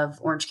sheriff of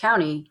Orange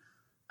County,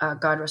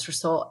 God rest her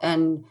soul.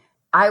 And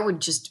I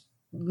would just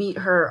meet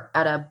her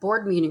at a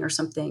board meeting or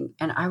something,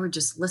 and I would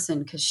just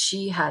listen, because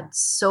she had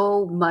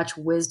so much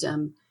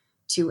wisdom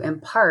to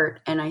impart.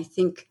 And I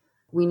think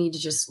we need to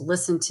just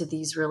listen to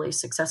these really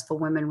successful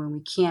women when we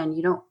can.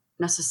 You don't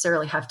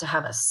necessarily have to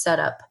have a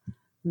setup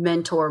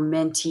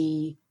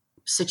mentor-mentee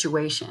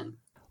situation.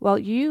 Well,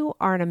 you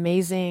are an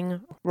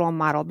amazing role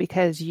model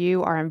because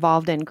you are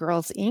involved in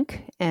Girls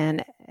Inc.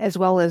 and as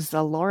well as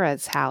the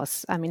Laura's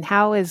House. I mean,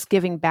 how is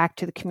giving back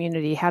to the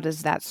community, how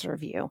does that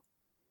serve you?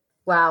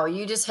 Wow,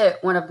 you just hit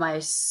one of my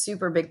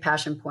super big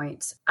passion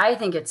points. I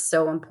think it's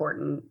so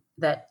important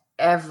that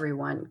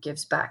everyone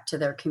gives back to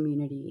their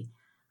community.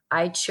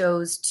 I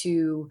chose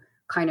to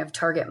kind of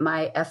target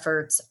my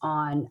efforts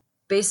on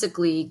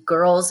basically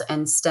girls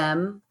and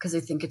STEM, because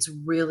I think it's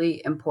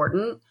really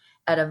important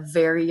at a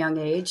very young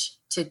age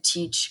to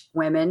teach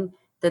women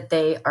that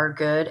they are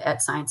good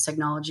at science,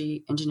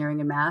 technology, engineering,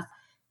 and math.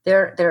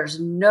 There's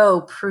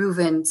no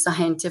proven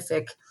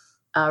scientific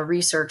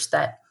research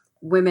that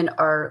women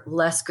are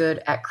less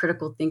good at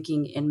critical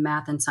thinking in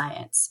math and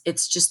science.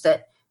 It's just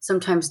that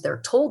sometimes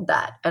they're told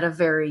that at a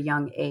very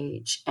young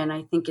age. And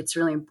I think it's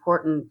really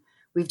important.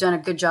 We've done a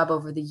good job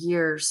over the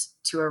years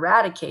to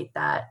eradicate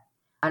that.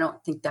 I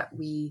don't think that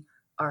we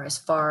are as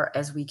far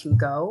as we can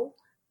go.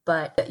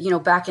 But,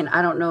 back in,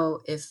 I don't know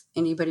if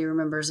anybody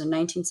remembers, in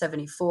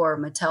 1974,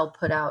 Mattel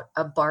put out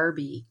a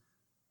Barbie.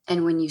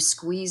 And when you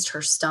squeezed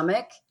her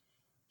stomach,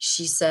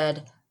 she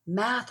said,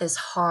 "Math is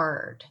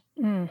hard."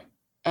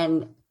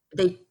 And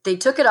they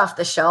took it off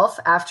the shelf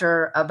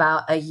after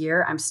about a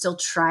year. I'm still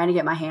trying to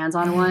get my hands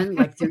on one,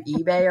 like through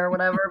eBay or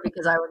whatever,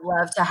 because I would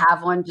love to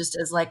have one just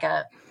as like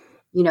a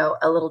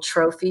little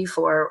trophy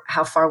for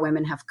how far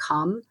women have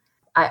come.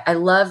 I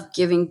love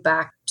giving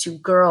back to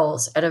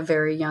girls at a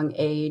very young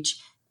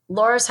age.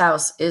 Laura's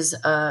House is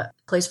a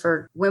place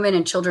for women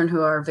and children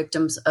who are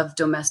victims of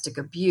domestic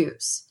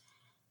abuse.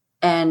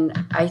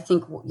 And I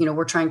think,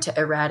 we're trying to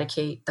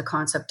eradicate the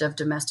concept of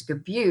domestic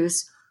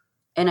abuse.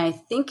 And I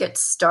think it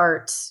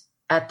starts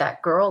at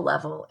that girl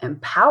level,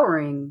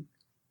 empowering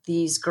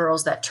these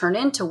girls that turn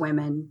into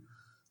women,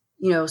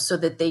 so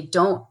that they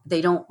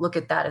don't look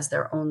at that as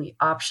their only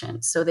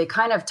option. So they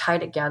kind of tie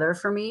together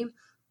for me.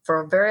 For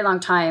a very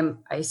long time,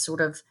 I sort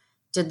of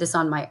did this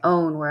on my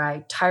own, where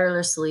I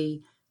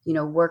tirelessly,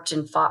 worked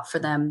and fought for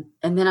them.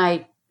 And then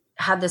I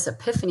had this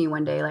epiphany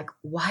one day, like,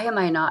 why am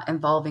I not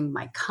involving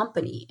my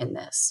company in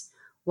this?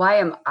 Why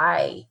am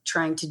I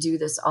trying to do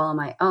this all on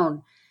my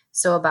own?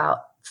 So about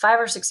 5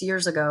 or 6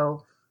 years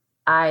ago,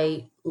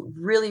 I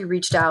really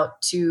reached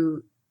out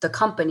to the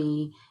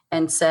company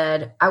and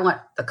said, I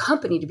want the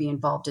company to be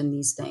involved in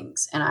these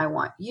things. And I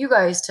want you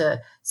guys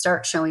to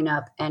start showing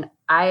up. And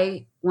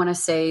I want to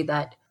say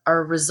that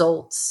our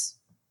results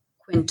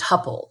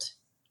quintupled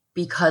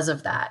because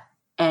of that.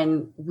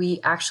 And we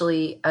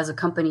actually, as a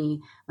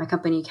company, my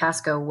company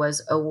Casco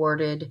was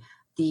awarded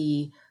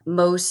the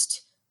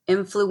most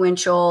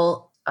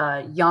influential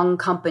young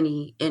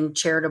company in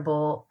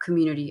charitable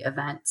community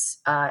events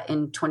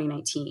in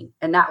 2019.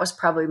 And that was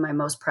probably my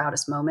most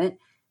proudest moment,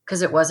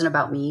 because it wasn't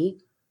about me.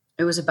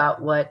 It was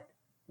about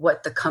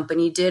what the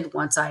company did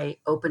once I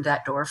opened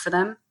that door for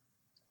them.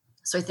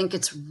 So I think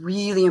it's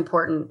really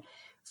important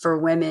for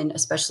women,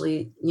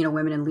 especially,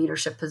 women in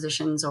leadership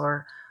positions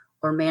or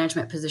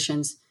management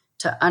positions,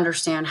 to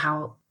understand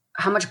how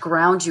much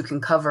ground you can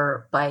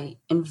cover by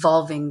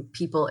involving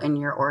people in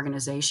your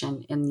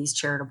organization in the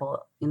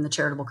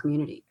charitable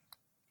community.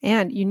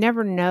 And you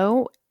never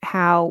know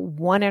how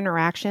one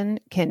interaction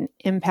can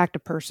impact a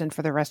person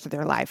for the rest of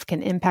their life,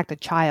 can impact a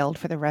child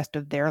for the rest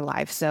of their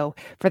life. So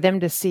for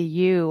them to see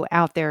you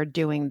out there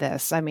doing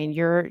this, I mean,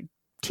 you're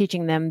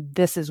teaching them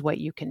this is what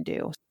you can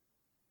do.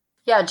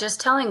 Yeah,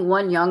 just telling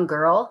one young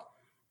girl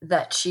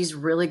that she's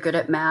really good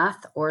at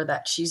math, or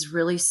that she's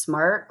really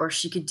smart, or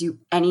she could do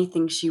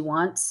anything she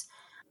wants.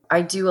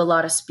 I do a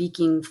lot of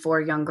speaking for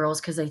young girls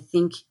because I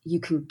think you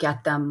can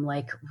get them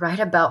like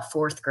right about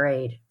fourth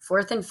grade.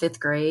 Fourth and fifth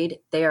grade,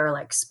 they are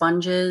like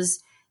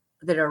sponges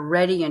that are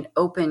ready and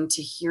open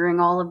to hearing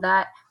all of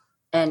that.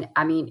 And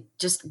I mean,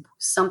 just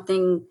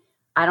something,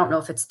 I don't know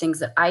if it's things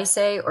that I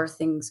say or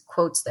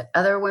quotes that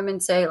other women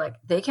say, like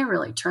they can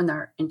really turn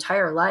their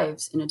entire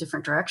lives in a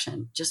different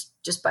direction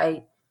just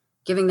by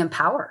giving them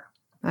power.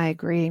 I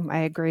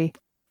agree.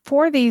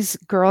 For these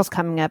girls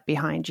coming up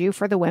behind you,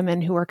 for the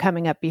women who are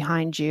coming up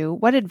behind you,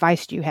 what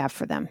advice do you have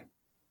for them?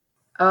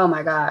 Oh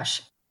my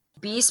gosh.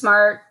 Be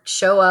smart,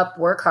 show up,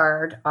 work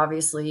hard,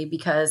 obviously,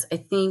 because I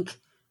think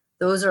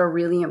those are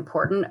really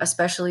important,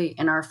 especially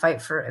in our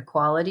fight for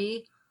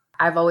equality.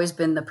 I've always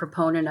been the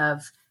proponent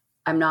of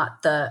I'm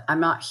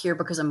not here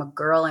because I'm a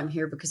girl, I'm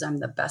here because I'm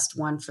the best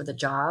one for the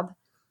job.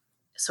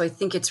 So I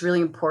think it's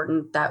really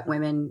important that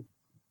women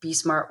be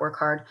smart, work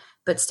hard,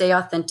 but stay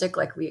authentic,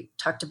 like we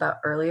talked about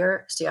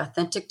earlier. Stay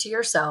authentic to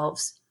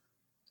yourselves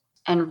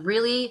and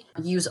really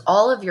use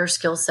all of your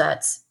skill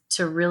sets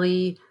to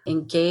really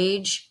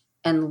engage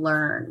and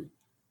learn.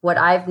 What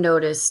I've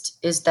noticed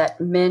is that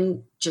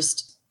men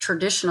just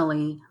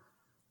traditionally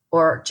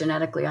or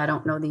genetically, I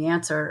don't know the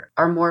answer,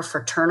 are more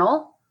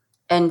fraternal,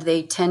 and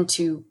they tend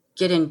to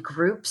get in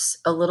groups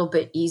a little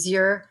bit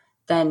easier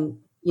than,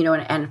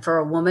 and for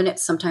a woman,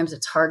 sometimes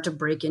it's hard to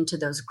break into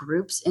those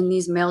groups in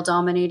these male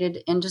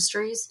dominated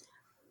industries.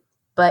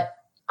 But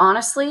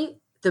honestly,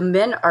 the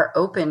men are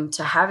open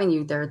to having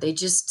you there. They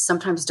just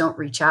sometimes don't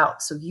reach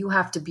out. So you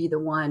have to be the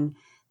one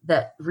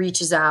that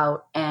reaches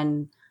out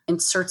and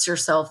inserts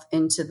yourself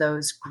into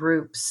those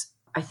groups.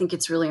 I think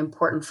it's really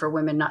important for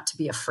women not to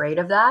be afraid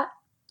of that,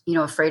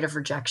 afraid of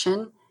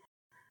rejection.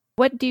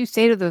 What do you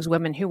say to those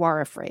women who are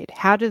afraid?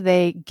 How do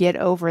they get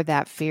over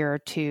that fear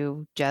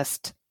to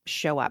just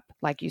show up,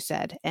 like you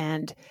said,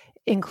 and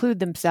include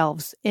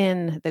themselves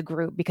in the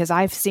group? Because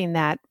I've seen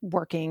that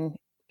working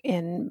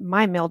in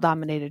my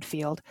male-dominated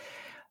field,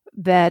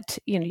 that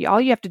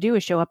all you have to do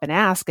is show up and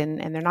ask, and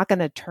they're not going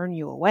to turn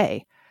you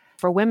away.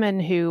 For women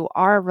who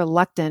are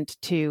reluctant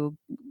to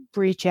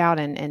reach out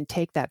and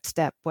take that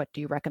step, what do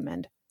you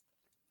recommend?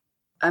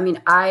 I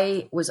mean,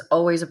 I was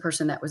always a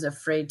person that was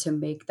afraid to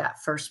make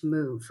that first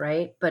move,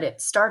 right? But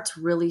it starts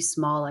really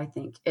small, I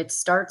think. It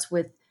starts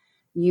with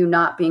you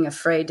not being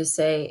afraid to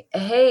say,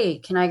 hey,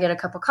 can I get a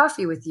cup of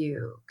coffee with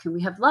you? Can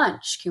we have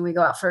lunch? Can we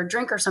go out for a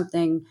drink or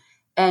something?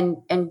 And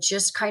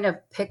just kind of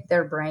pick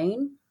their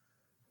brain.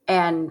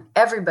 And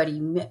everybody,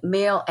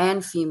 male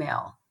and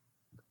female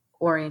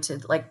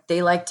oriented, like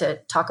they like to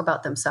talk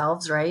about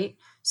themselves, right?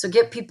 So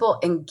get people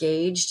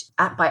engaged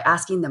by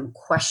asking them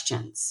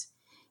questions.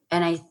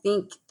 And I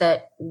think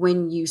that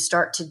when you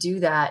start to do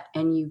that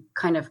and you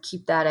kind of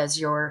keep that as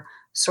your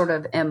sort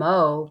of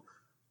MO,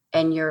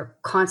 and you're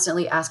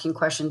constantly asking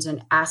questions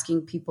and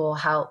asking people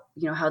how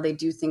they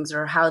do things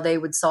or how they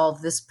would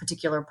solve this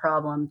particular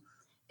problem,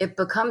 it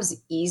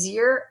becomes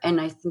easier.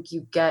 And I think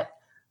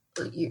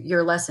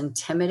you're less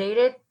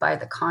intimidated by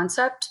the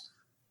concept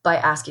by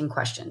asking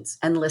questions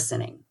and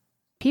listening.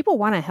 People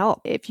want to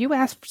help. If you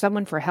ask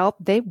someone for help,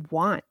 they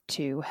want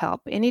to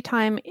help.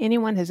 Anytime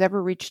anyone has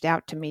ever reached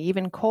out to me,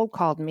 even cold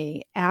called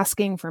me,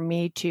 asking for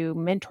me to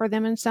mentor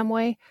them in some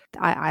way,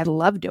 I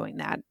love doing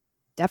that.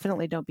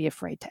 Definitely don't be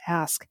afraid to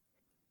ask.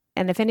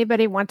 And if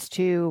anybody wants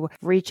to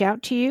reach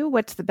out to you,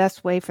 what's the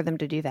best way for them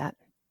to do that?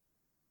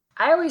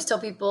 I always tell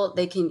people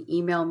they can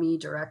email me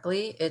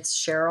directly. It's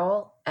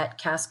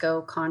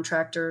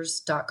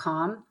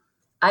Cheryl@cascocontractors.com.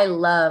 I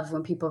love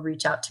when people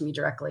reach out to me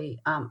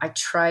directly. I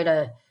try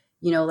to,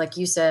 like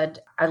you said,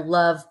 I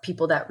love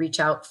people that reach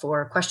out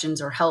for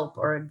questions or help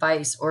or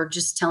advice or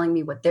just telling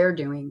me what they're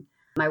doing.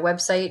 My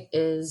website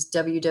is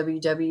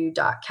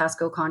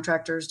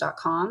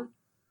www.cascocontractors.com.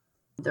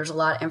 There's a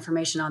lot of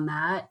information on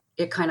that.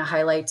 It kind of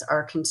highlights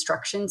our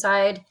construction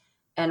side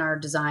and our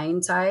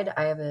design side.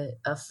 I have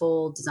a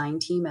full design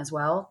team as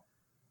well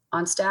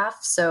on staff.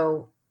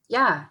 So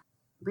yeah,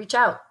 reach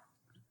out.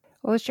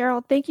 Well,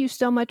 Cheryl, thank you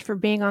so much for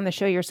being on the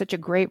show. You're such a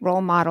great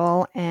role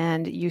model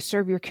and you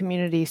serve your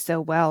community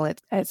so well.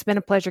 It's been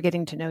a pleasure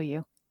getting to know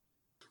you.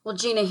 Well,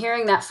 Gina,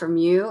 hearing that from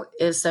you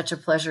is such a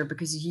pleasure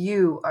because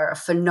you are a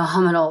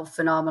phenomenal,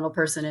 phenomenal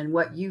person, and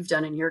what you've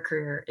done in your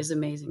career is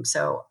amazing.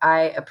 So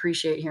I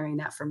appreciate hearing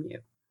that from you.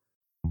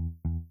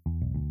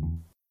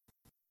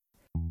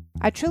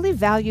 I truly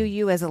value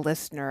you as a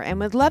listener and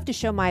would love to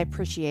show my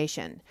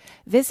appreciation.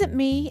 Visit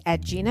me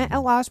at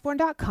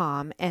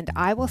GinaLosborn.com and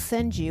I will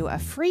send you a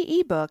free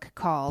ebook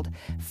called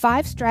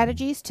 5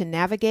 Strategies to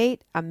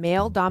Navigate a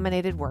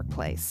Male-Dominated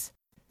Workplace.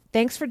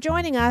 Thanks for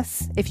joining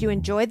us. If you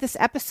enjoyed this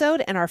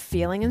episode and are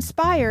feeling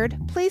inspired,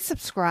 please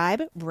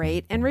subscribe,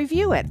 rate, and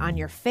review it on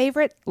your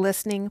favorite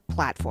listening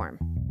platform.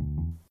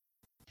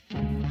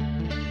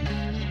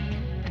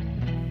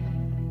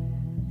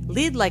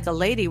 Lead Like a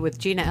Lady with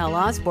Gina L.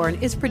 Osborne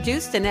is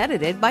produced and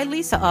edited by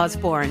Lisa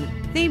Osborne.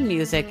 Theme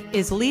music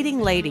is Leading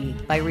Lady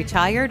by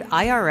retired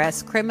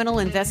IRS Criminal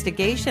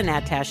Investigation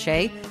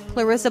Attaché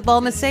Clarissa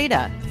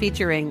Balmaceda,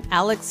 featuring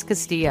Alex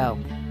Castillo.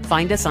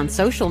 Find us on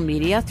social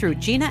media through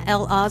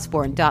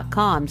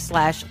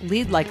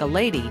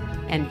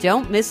GinaLosborn.com/leadlikealady. And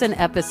don't miss an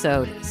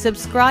episode.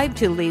 Subscribe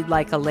to Lead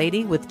Like a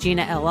Lady with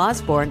Gina L.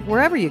 Osborne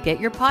wherever you get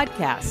your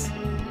podcasts.